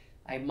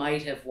 I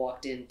might have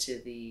walked into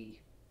the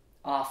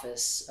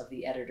office of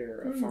the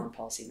editor of Foreign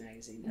Policy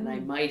magazine, and I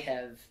might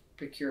have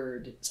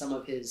procured some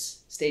of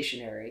his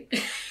stationery,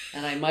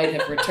 and I might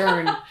have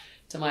returned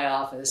to my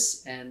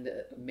office and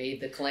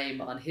made the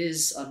claim on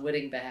his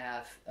unwitting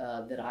behalf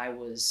that I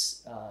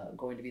was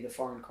going to be the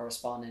foreign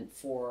correspondent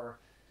for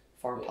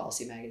Foreign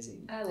Policy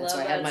magazine. So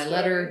I had my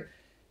letter,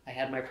 I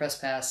had my press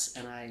pass,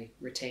 and I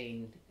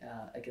retained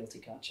a guilty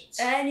conscience.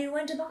 And you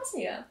went to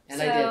Bosnia.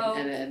 And I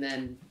did, and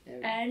then.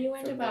 And you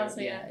went to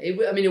Bosnia.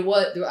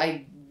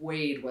 I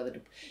weighed whether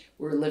to.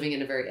 We're living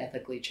in a very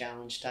ethically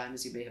challenged time,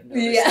 as you may have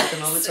noticed at the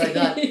moment. So I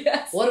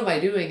thought, what am I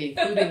doing,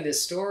 including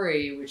this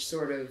story, which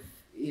sort of,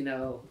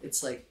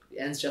 it's like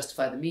ends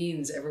justify the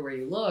means everywhere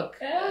you look.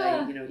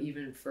 Yeah.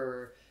 Even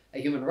for a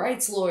human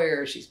rights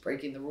lawyer, she's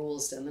breaking the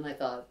rules. And then I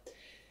thought,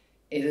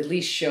 it at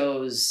least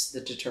shows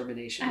the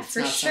determination. It's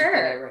not something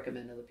I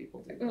recommend other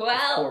people do. Well,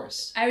 of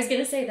course. I was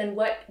going to say, then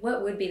what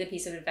would be the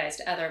piece of advice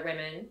to other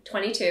women,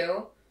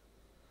 22,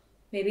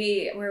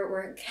 maybe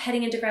we're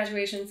heading into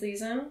graduation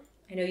season.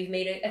 I know you've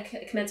made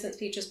a commencement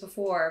speech just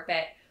before,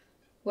 but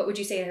what would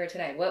you say to her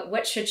today?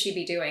 What should she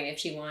be doing if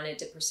she wanted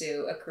to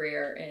pursue a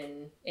career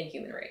in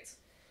human rights?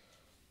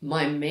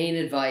 My main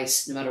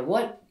advice, no matter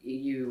what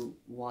you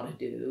want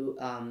to do,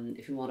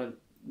 if you want to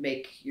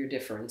make your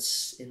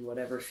difference in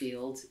whatever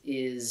field,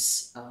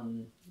 is,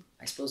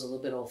 I suppose, a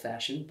little bit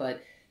old-fashioned,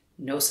 but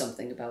know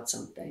something about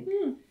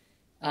something.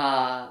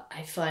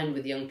 I find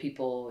with young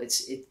people,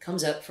 it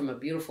comes up from a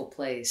beautiful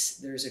place.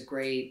 There's a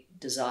great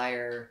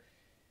desire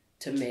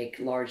to make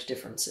large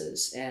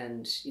differences.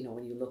 And,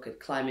 when you look at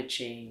climate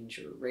change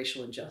or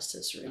racial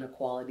injustice or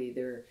inequality,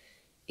 they're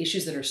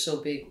issues that are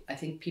so big, I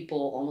think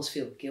people almost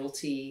feel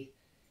guilty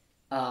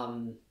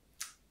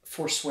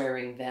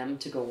forswearing them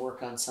to go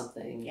work on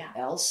something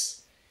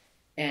else.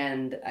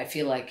 And I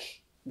feel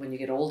like when you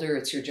get older,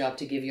 it's your job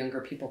to give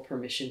younger people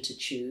permission to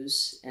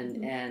choose.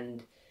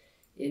 And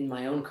in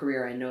my own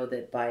career, I know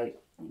that by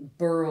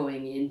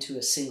burrowing into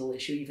a single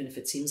issue, even if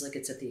it seems like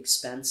it's at the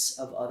expense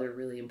of other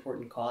really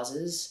important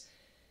causes,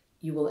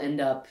 you will end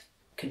up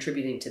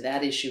contributing to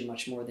that issue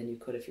much more than you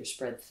could if you're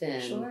spread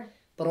thin. Sure.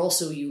 But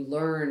also you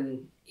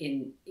learn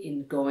in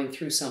going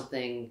through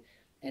something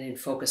and in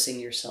focusing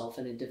yourself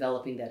and in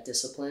developing that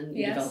discipline,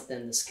 you develop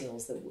then the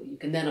skills that you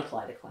can then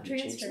apply to climate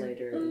change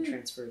later and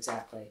transfer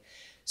exactly.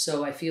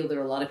 So I feel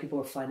there are a lot of people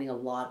who are fighting a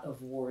lot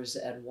of wars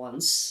at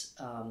once,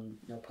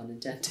 no pun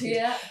intended,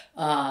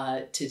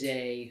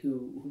 today,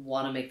 who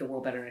want to make the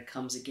world better, and it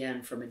comes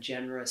again from a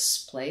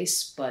generous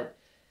place, but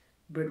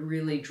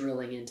really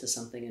drilling into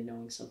something and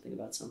knowing something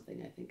about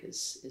something, I think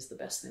is the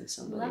best thing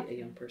a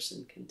young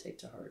person can take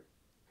to heart.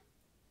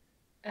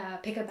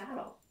 Pick a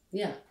battle.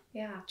 Yeah.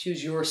 Yeah.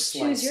 Choose your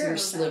slice, your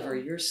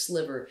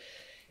sliver.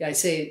 Yeah, I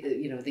say,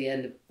 at the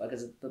end,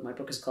 because my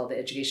book is called The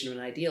Education of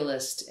an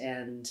Idealist,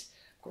 and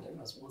of course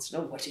everyone wants to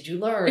know, what did you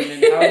learn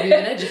and how have you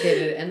been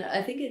educated? And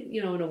I think it,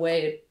 in a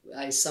way,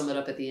 I sum it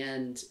up at the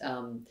end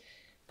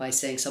by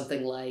saying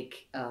something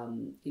like,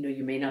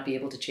 you may not be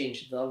able to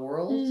change the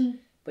world,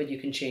 but you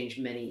can change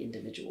many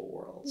individual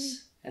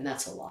worlds. And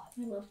that's a lot.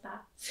 I love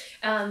that.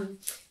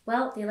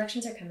 Well, the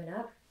elections are coming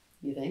up.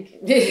 You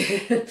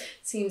think?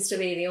 Seems to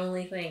be the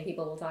only thing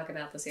people will talk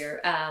about this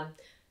year.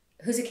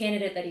 Who's a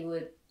candidate that you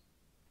would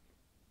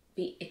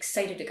be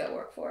excited to go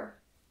work for?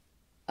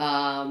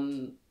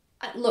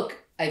 Look,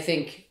 I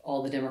think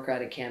all the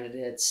Democratic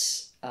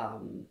candidates,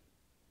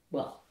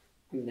 well,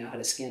 we now had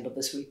a scandal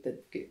this week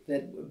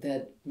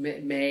that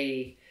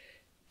may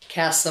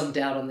cast some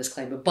doubt on this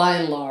claim, but by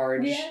and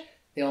large,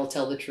 they all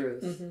tell the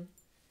truth. Mm-hmm.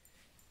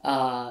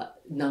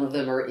 None of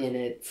them are in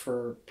it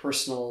for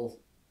personal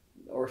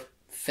or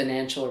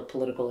financial or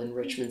political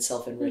enrichment,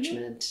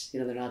 self-enrichment.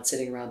 Mm-hmm. They're not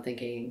sitting around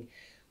thinking,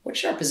 what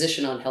should our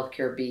position on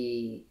healthcare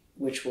be,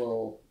 which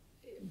will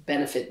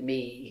benefit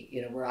me,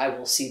 where I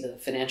will see the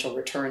financial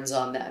returns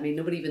on that. I mean,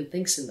 nobody even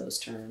thinks in those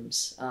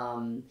terms.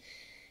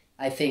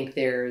 I think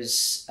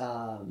there's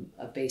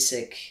a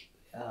basic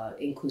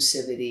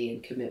inclusivity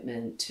and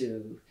commitment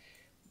to,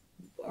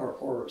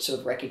 or sort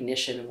of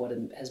recognition of what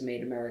has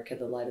made America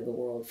the light of the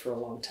world for a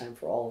long time,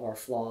 for all of our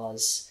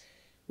flaws,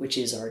 which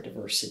is our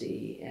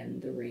diversity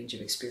and the range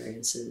of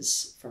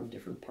experiences from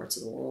different parts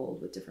of the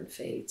world with different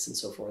faiths and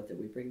so forth that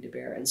we bring to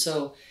bear. And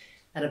so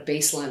at a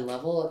baseline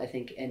level, I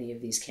think any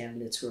of these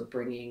candidates who are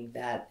bringing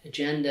that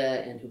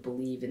agenda and who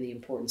believe in the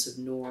importance of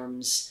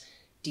norms,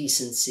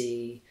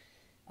 decency,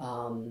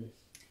 to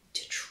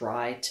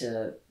try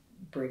to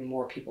bring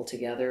more people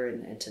together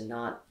and to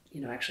not,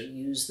 actually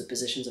use the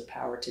positions of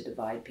power to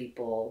divide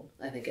people,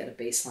 I think at a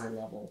baseline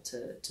level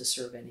to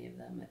serve any of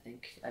them, I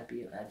think I'd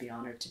be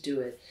honored to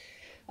do it.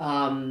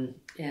 And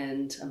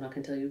I'm not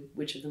going to tell you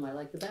which of them I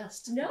like the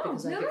best.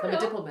 Because I become a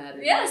diplomat.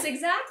 Yes,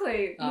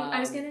 exactly. I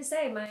was going to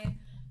say, my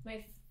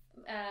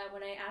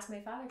when I ask my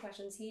father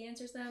questions, he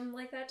answers them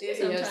like that too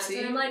sometimes.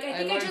 And I'm like, I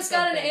think I just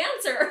got an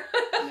answer.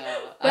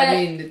 No, I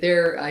mean,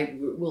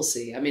 we'll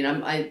see. I mean,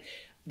 I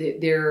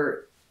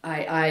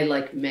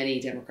like many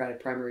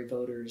Democratic primary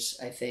voters,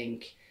 I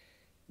think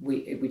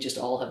we just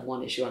all have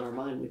one issue on our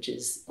mind, which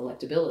is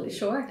electability.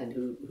 Sure. And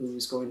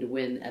who's going to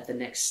win at the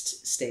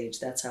next stage.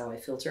 That's how I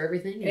filter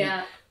everything.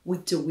 And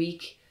week to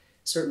week,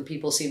 certain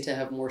people seem to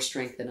have more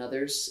strength than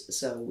others.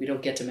 So we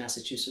don't get to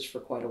Massachusetts for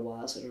quite a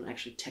while, so I don't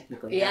actually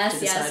technically have to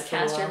decide for a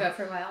while. Cast your vote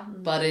for a while.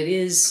 Mm-hmm. But it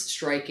is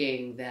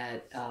striking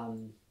that,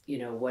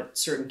 what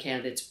certain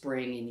candidates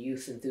bring in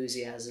youth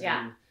enthusiasm.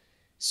 Yeah.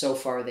 So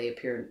far, they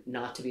appear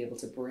not to be able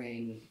to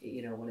bring,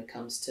 when it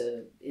comes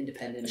to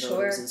independent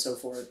voters and so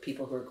forth,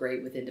 people who are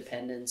great with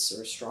independence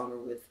or stronger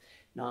with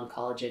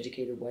non-college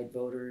educated white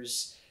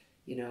voters,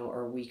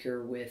 are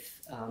weaker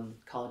with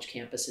college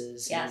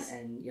campuses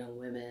and young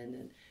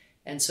women.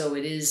 And so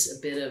it is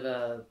a bit of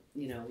a,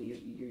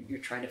 you're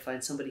trying to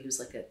find somebody who's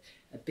like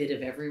a bit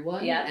of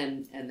everyone. Yeah.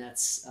 And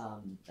that's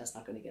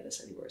not going to get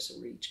us anywhere. So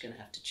we're each going to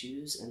have to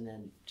choose and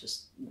then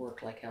just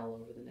work like hell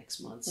over the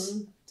next months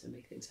to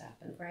make things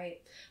happen.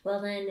 Right.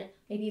 Well, then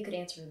maybe you could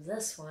answer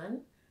this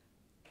one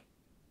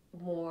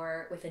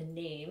more with a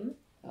name.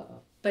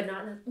 But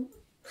not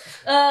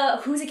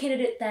who's a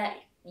candidate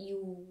that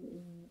you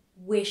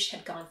wish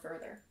had gone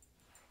further?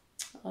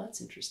 Oh,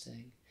 that's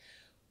interesting.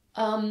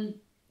 I'm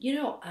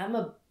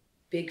a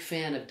big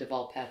fan of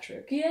Deval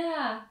Patrick.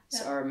 Yeah.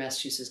 He's our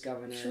Massachusetts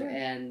governor. Sure.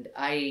 And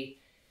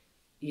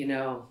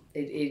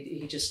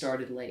he just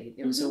started late.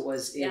 So it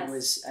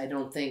was, I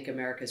don't think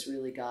America's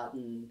really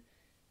gotten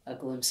a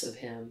glimpse of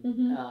him.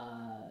 Mm-hmm.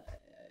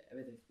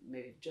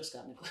 Maybe just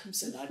gotten a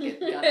glimpse and not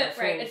gotten a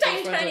full, right, a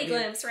tiny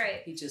glimpse,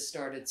 right. He just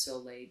started so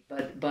late.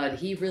 But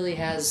he really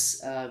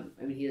has,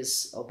 he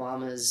is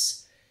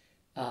Obama's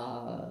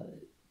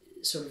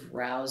sort of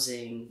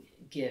rousing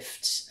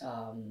gift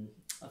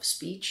of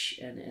speech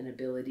and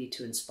ability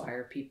to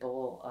inspire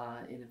people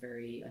in a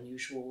very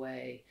unusual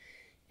way.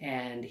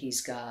 And he's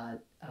got,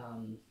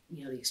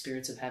 the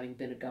experience of having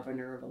been a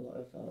governor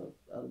of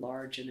a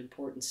large and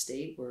important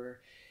state where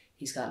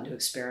he's gotten to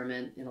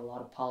experiment in a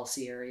lot of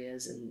policy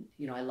areas. And,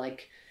 I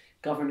like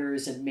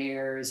governors and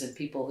mayors and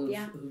people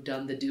who've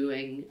done the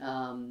doing.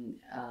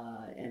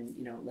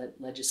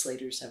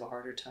 Legislators have a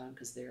harder time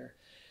because they're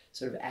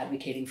sort of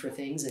advocating for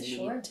things and need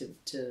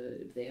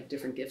they have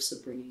different gifts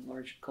of bringing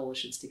large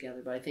coalitions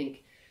together. But I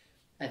think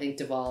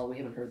Deval, we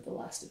haven't heard the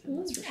last of him,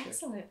 that's for sure.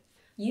 Excellent.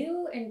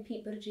 You and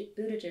Pete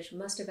Buttigieg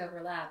must have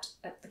overlapped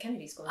at the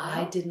Kennedy School. No?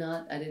 I did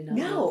not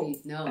know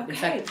Pete. No. Okay. In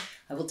fact,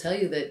 I will tell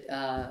you that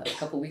a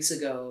couple weeks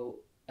ago,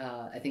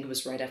 I think it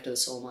was right after the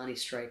Soleimani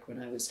strike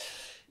when I was,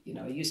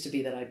 it used to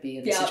be that I'd be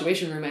in the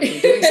Situation Room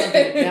actually doing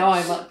something. Now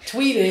I'm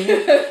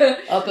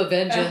tweeting up a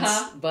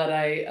vengeance. But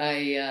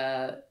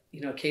I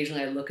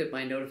occasionally I look at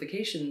my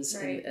notifications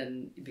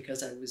and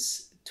because I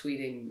was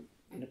tweeting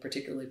in a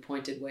particularly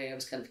pointed way, I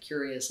was kind of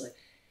curious,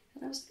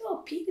 and I was like,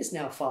 oh, Pete is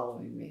now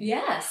following me.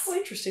 Yes. How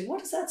interesting. What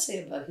does that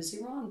say about his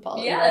Iran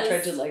policy? Yes. I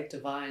tried to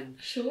divine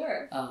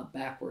Sure.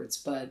 Backwards.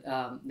 But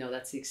no,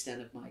 that's the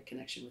extent of my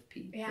connection with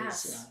Pete.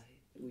 Yes.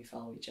 We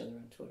follow each other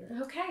on Twitter.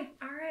 Okay.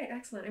 All right.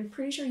 Excellent. I'm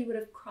pretty sure you would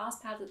have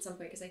crossed paths at some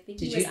point because I think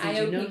he was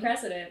IOP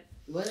president.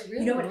 What?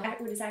 Really?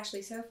 What is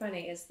actually so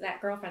funny is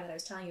that girlfriend that I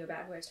was telling you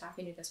about who I was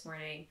talking to this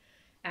morning,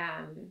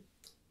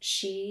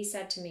 she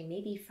said to me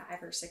maybe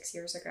 5 or 6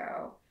 years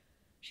ago,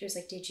 she was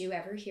like, did you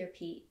ever hear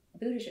Pete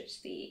Buttigieg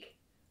speak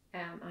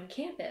on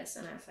campus?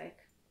 And I was like,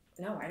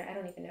 no, I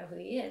don't even know who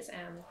he is.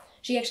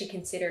 She actually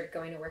considered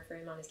going to work for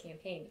him on his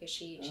campaign because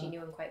she knew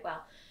him quite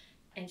well.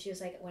 And she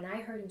was like, when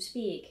I heard him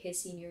speak his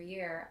senior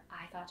year,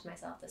 I thought to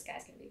myself, this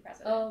guy's going to be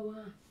president. Oh,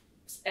 wow.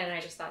 And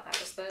I just thought that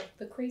was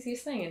the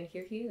craziest thing, and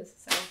here he is.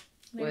 So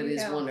well, it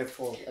is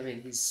wonderful. I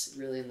mean, he's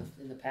really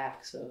in the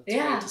pack, so it's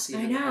great to see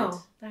him. I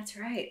know. That's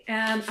right. All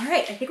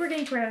right, I think we're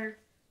getting to our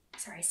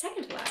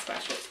second to last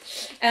question.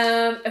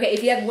 Okay,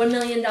 if you have $1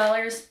 million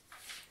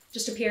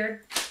just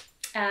appeared,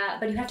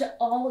 but you have to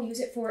all use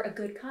it for a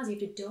good cause, you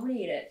have to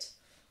donate it,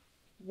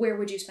 where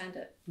would you spend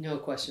it? No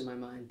question in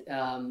my mind.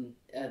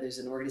 There's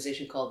an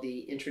organization called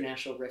the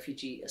International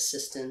Refugee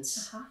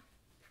Assistance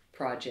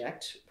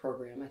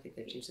Program. I think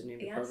they've changed the name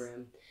of the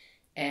program.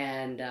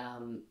 And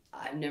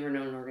I've never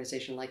known an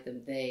organization like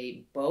them.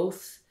 They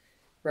both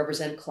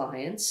represent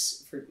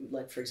clients,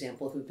 for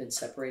example, who've been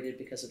separated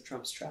because of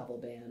Trump's travel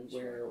ban,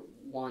 where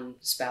one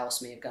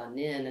spouse may have gotten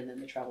in and then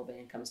the travel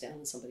ban comes down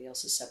and somebody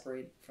else is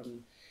separated from the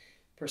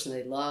person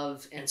they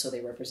love. And so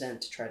they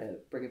represent to try to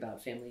bring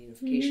about family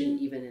unification,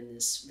 even in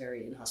this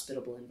very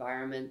inhospitable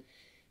environment.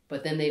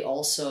 But then they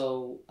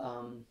also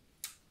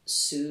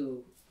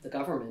sue the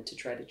government to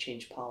try to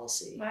change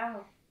policy.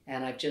 Wow.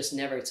 And I've just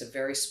never, it's a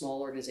very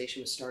small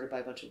organization. It was started by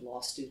a bunch of law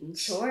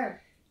students.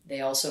 Sure.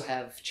 They also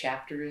have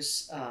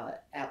chapters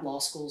at law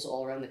schools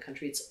all around the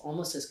country. It's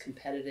almost as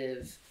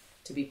competitive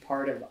to be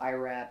part of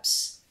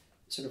IRAP's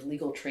sort of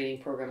legal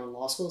training program on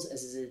law schools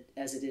as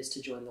it is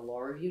to join the Law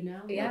Review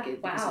now. Yeah,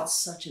 because it's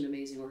such an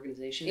amazing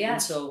organization. Yeah.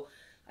 And so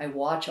I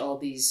watch all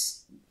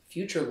these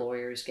future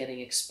lawyers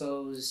getting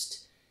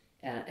exposed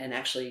and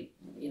actually,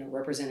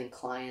 representing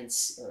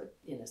clients, or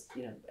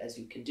as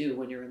you can do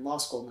when you're in law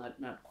school,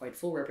 not quite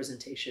full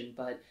representation,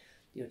 but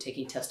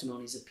taking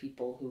testimonies of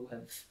people who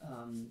have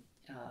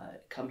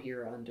come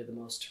here under the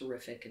most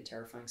horrific and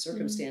terrifying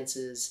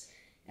circumstances,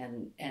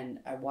 and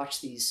I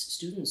watch these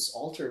students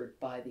altered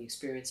by the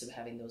experience of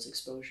having those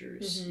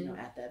exposures,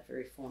 at that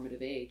very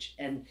formative age.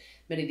 And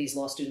many of these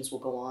law students will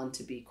go on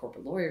to be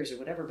corporate lawyers or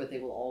whatever, but they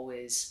will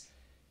always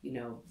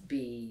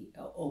be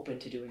open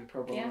to doing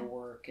pro bono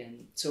work.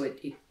 And so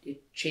it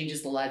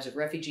changes the lives of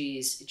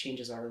refugees, it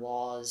changes our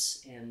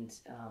laws, and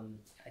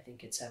I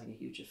think it's having a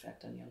huge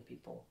effect on young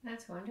people.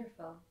 That's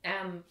wonderful.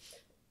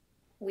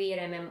 We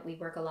at we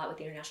work a lot with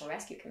the International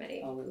Rescue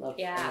Committee. Oh, we love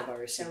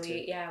RSC so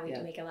too. we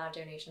do make a lot of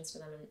donations to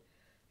them, and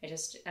I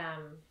just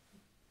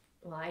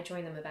I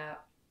joined them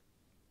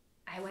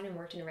I went and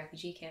worked in a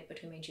refugee camp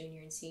between my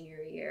junior and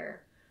senior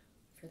year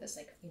for this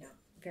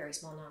very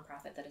small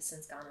nonprofit that has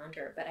since gone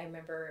under. But I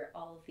remember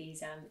all of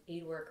these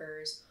aid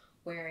workers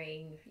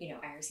wearing,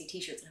 IRC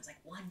t-shirts, and I was like,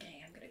 one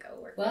day I'm going to go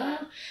work with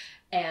them.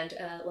 And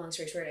long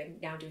story short, I'm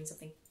now doing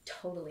something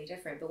totally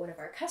different. But one of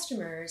our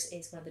customers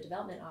is one of the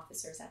development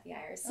officers at the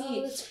IRC.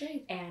 Oh, that's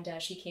great. And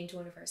she came to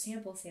one of our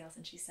sample sales,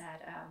 and she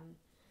said,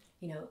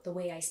 the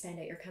way I spend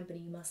at your company,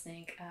 you must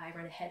think I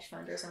run a hedge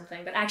fund or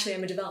something. But actually,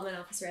 I'm a development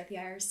officer at the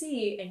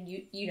IRC, and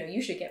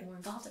you should get more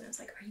involved. And I was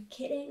like, are you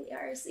kidding? The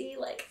IRC?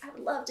 I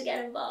would love to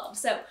get involved.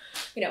 So,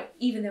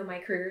 even though my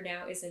career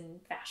now is in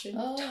fashion,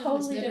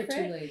 totally it's never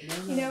different.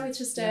 Too late. No. It's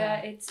just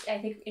I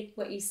think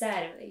what you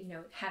said,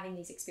 having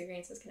these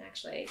experiences can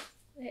actually,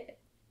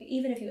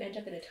 even if you end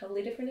up in a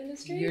totally different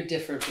industry, you're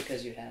different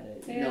because you had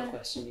it. No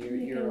question.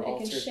 You're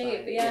altered it can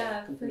shape. by it.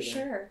 Yeah, for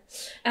sure.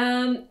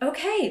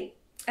 Okay.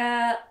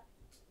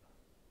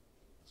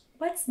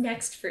 What's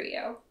next for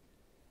you?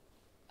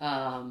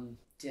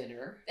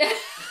 Dinner.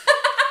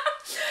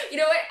 You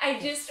know what? I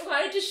just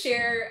wanted to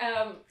share,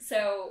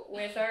 so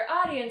with our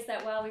audience,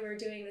 that while we were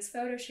doing this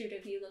photo shoot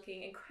of you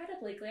looking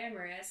incredibly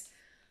glamorous,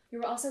 you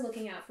were also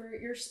looking out for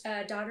your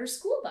daughter's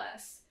school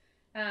bus.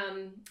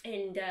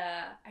 And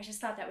I just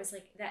thought that was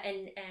that,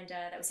 and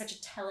that was such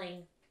a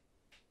telling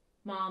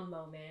mom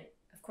moment.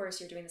 Of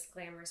course, you're doing this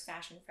glamorous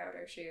fashion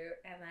photo shoot,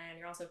 and then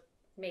you're also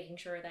making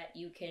sure that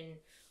you can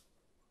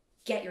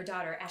get your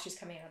daughter as she's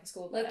coming out of the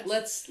school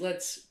bus.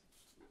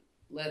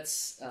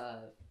 Let's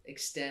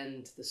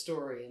extend the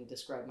story and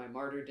describe my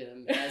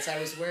martyrdom as I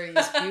was wearing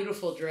this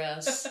beautiful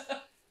dress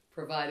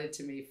provided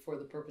to me for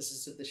the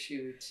purposes of the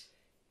shoot.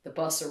 The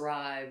bus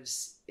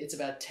arrives. It's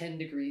about 10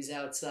 degrees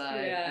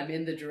outside. Yeah. I'm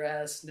in the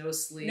dress, no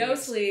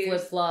sleeves.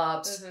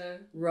 Flip-flops,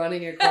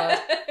 running across.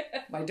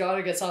 My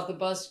daughter gets off the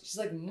bus. She's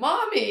like,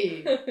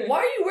 "Mommy, why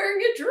are you wearing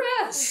a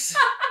dress?"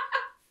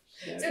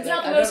 So it's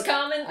not the most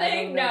common thing?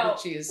 I don't know that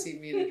she has seen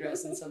me in a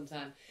dress in some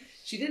time.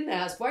 She didn't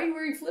ask, why are you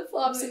wearing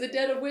flip-flops in the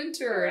dead of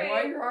winter? And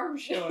why are your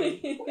arms showing?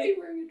 Why are you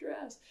wearing a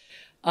dress?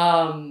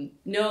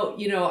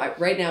 No,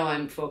 right now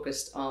I'm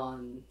focused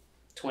on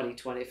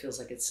 2020. It feels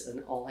like it's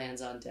an all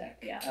hands on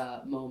deck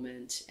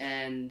moment.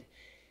 And,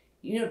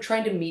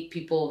 trying to meet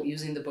people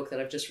using the book that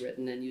I've just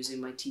written and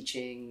using my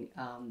teaching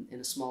in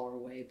a smaller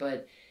way.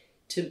 But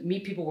to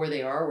meet people where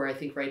they are, where I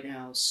think right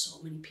now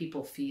so many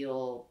people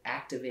feel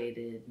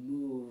activated,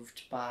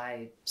 moved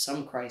by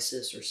some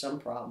crisis or some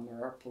problem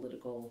or our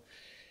political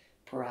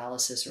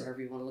paralysis or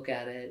however you want to look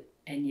at it.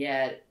 And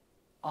yet,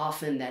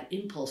 often that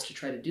impulse to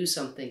try to do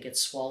something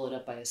gets swallowed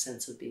up by a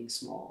sense of being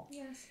small.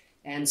 Yes.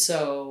 And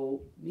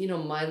so,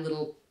 my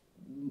little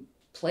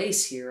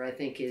place here, I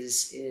think,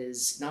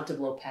 is not to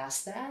blow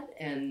past that,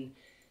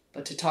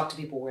 but to talk to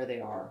people where they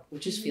are,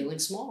 which is feeling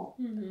small,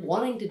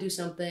 wanting to do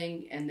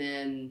something, and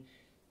then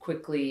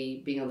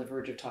quickly being on the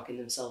verge of talking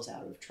themselves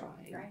out of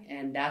trying. Right.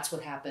 And that's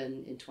what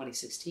happened in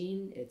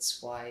 2016.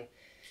 It's why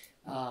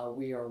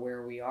we are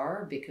where we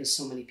are, because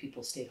so many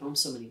people stayed home,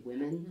 so many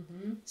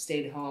women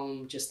stayed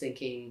home just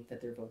thinking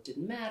that their vote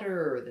didn't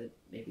matter, or that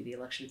maybe the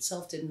election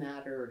itself didn't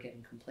matter, or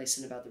getting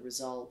complacent about the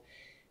result.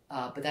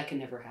 But that can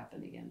never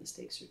happen again. The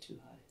stakes are too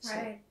high. So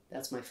right.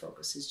 That's my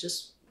focus, is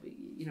just,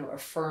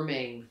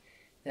 affirming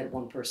that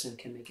one person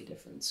can make a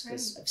difference,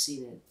 because I've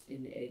seen it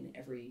in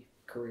every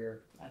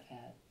career I've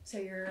had. So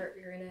you're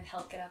going to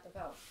help get out the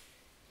vote.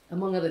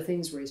 Among other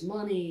things, raise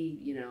money,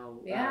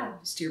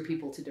 steer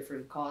people to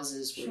different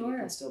causes where you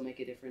can still make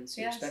a difference,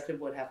 irrespective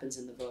of what happens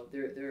in the vote.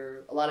 There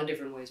are a lot of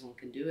different ways one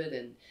can do it,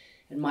 and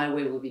my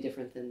way will be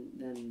different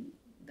than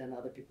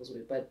other people's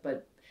way.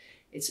 But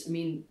it's,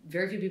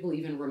 very few people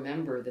even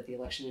remember that the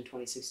election in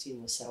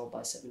 2016 was settled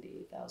by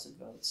 78,000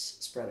 votes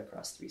spread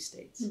across 3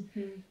 states,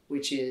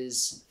 which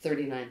is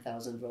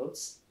 39,000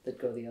 votes that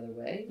go the other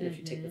way. And if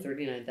you take the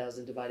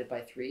 39,000 divided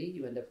by 3,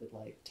 you end up with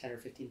like 10 or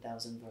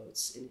 15,000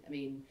 votes.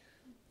 And,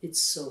 it's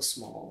so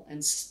small. And,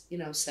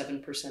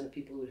 7% of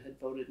people who had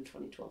voted in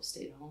 2012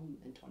 stayed home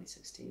in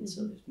 2016.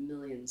 So there's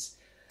millions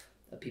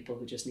of people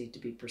who just need to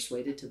be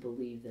persuaded to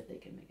believe that they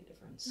can make a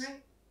difference.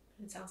 Right.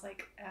 It sounds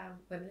like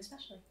women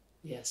especially.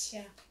 Yes.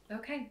 Yeah.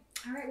 Okay.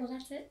 All right. Well,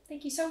 that's it.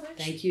 Thank you so much.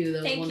 Thank you.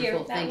 That was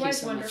wonderful. That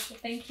was wonderful.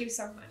 Thank you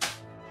so much.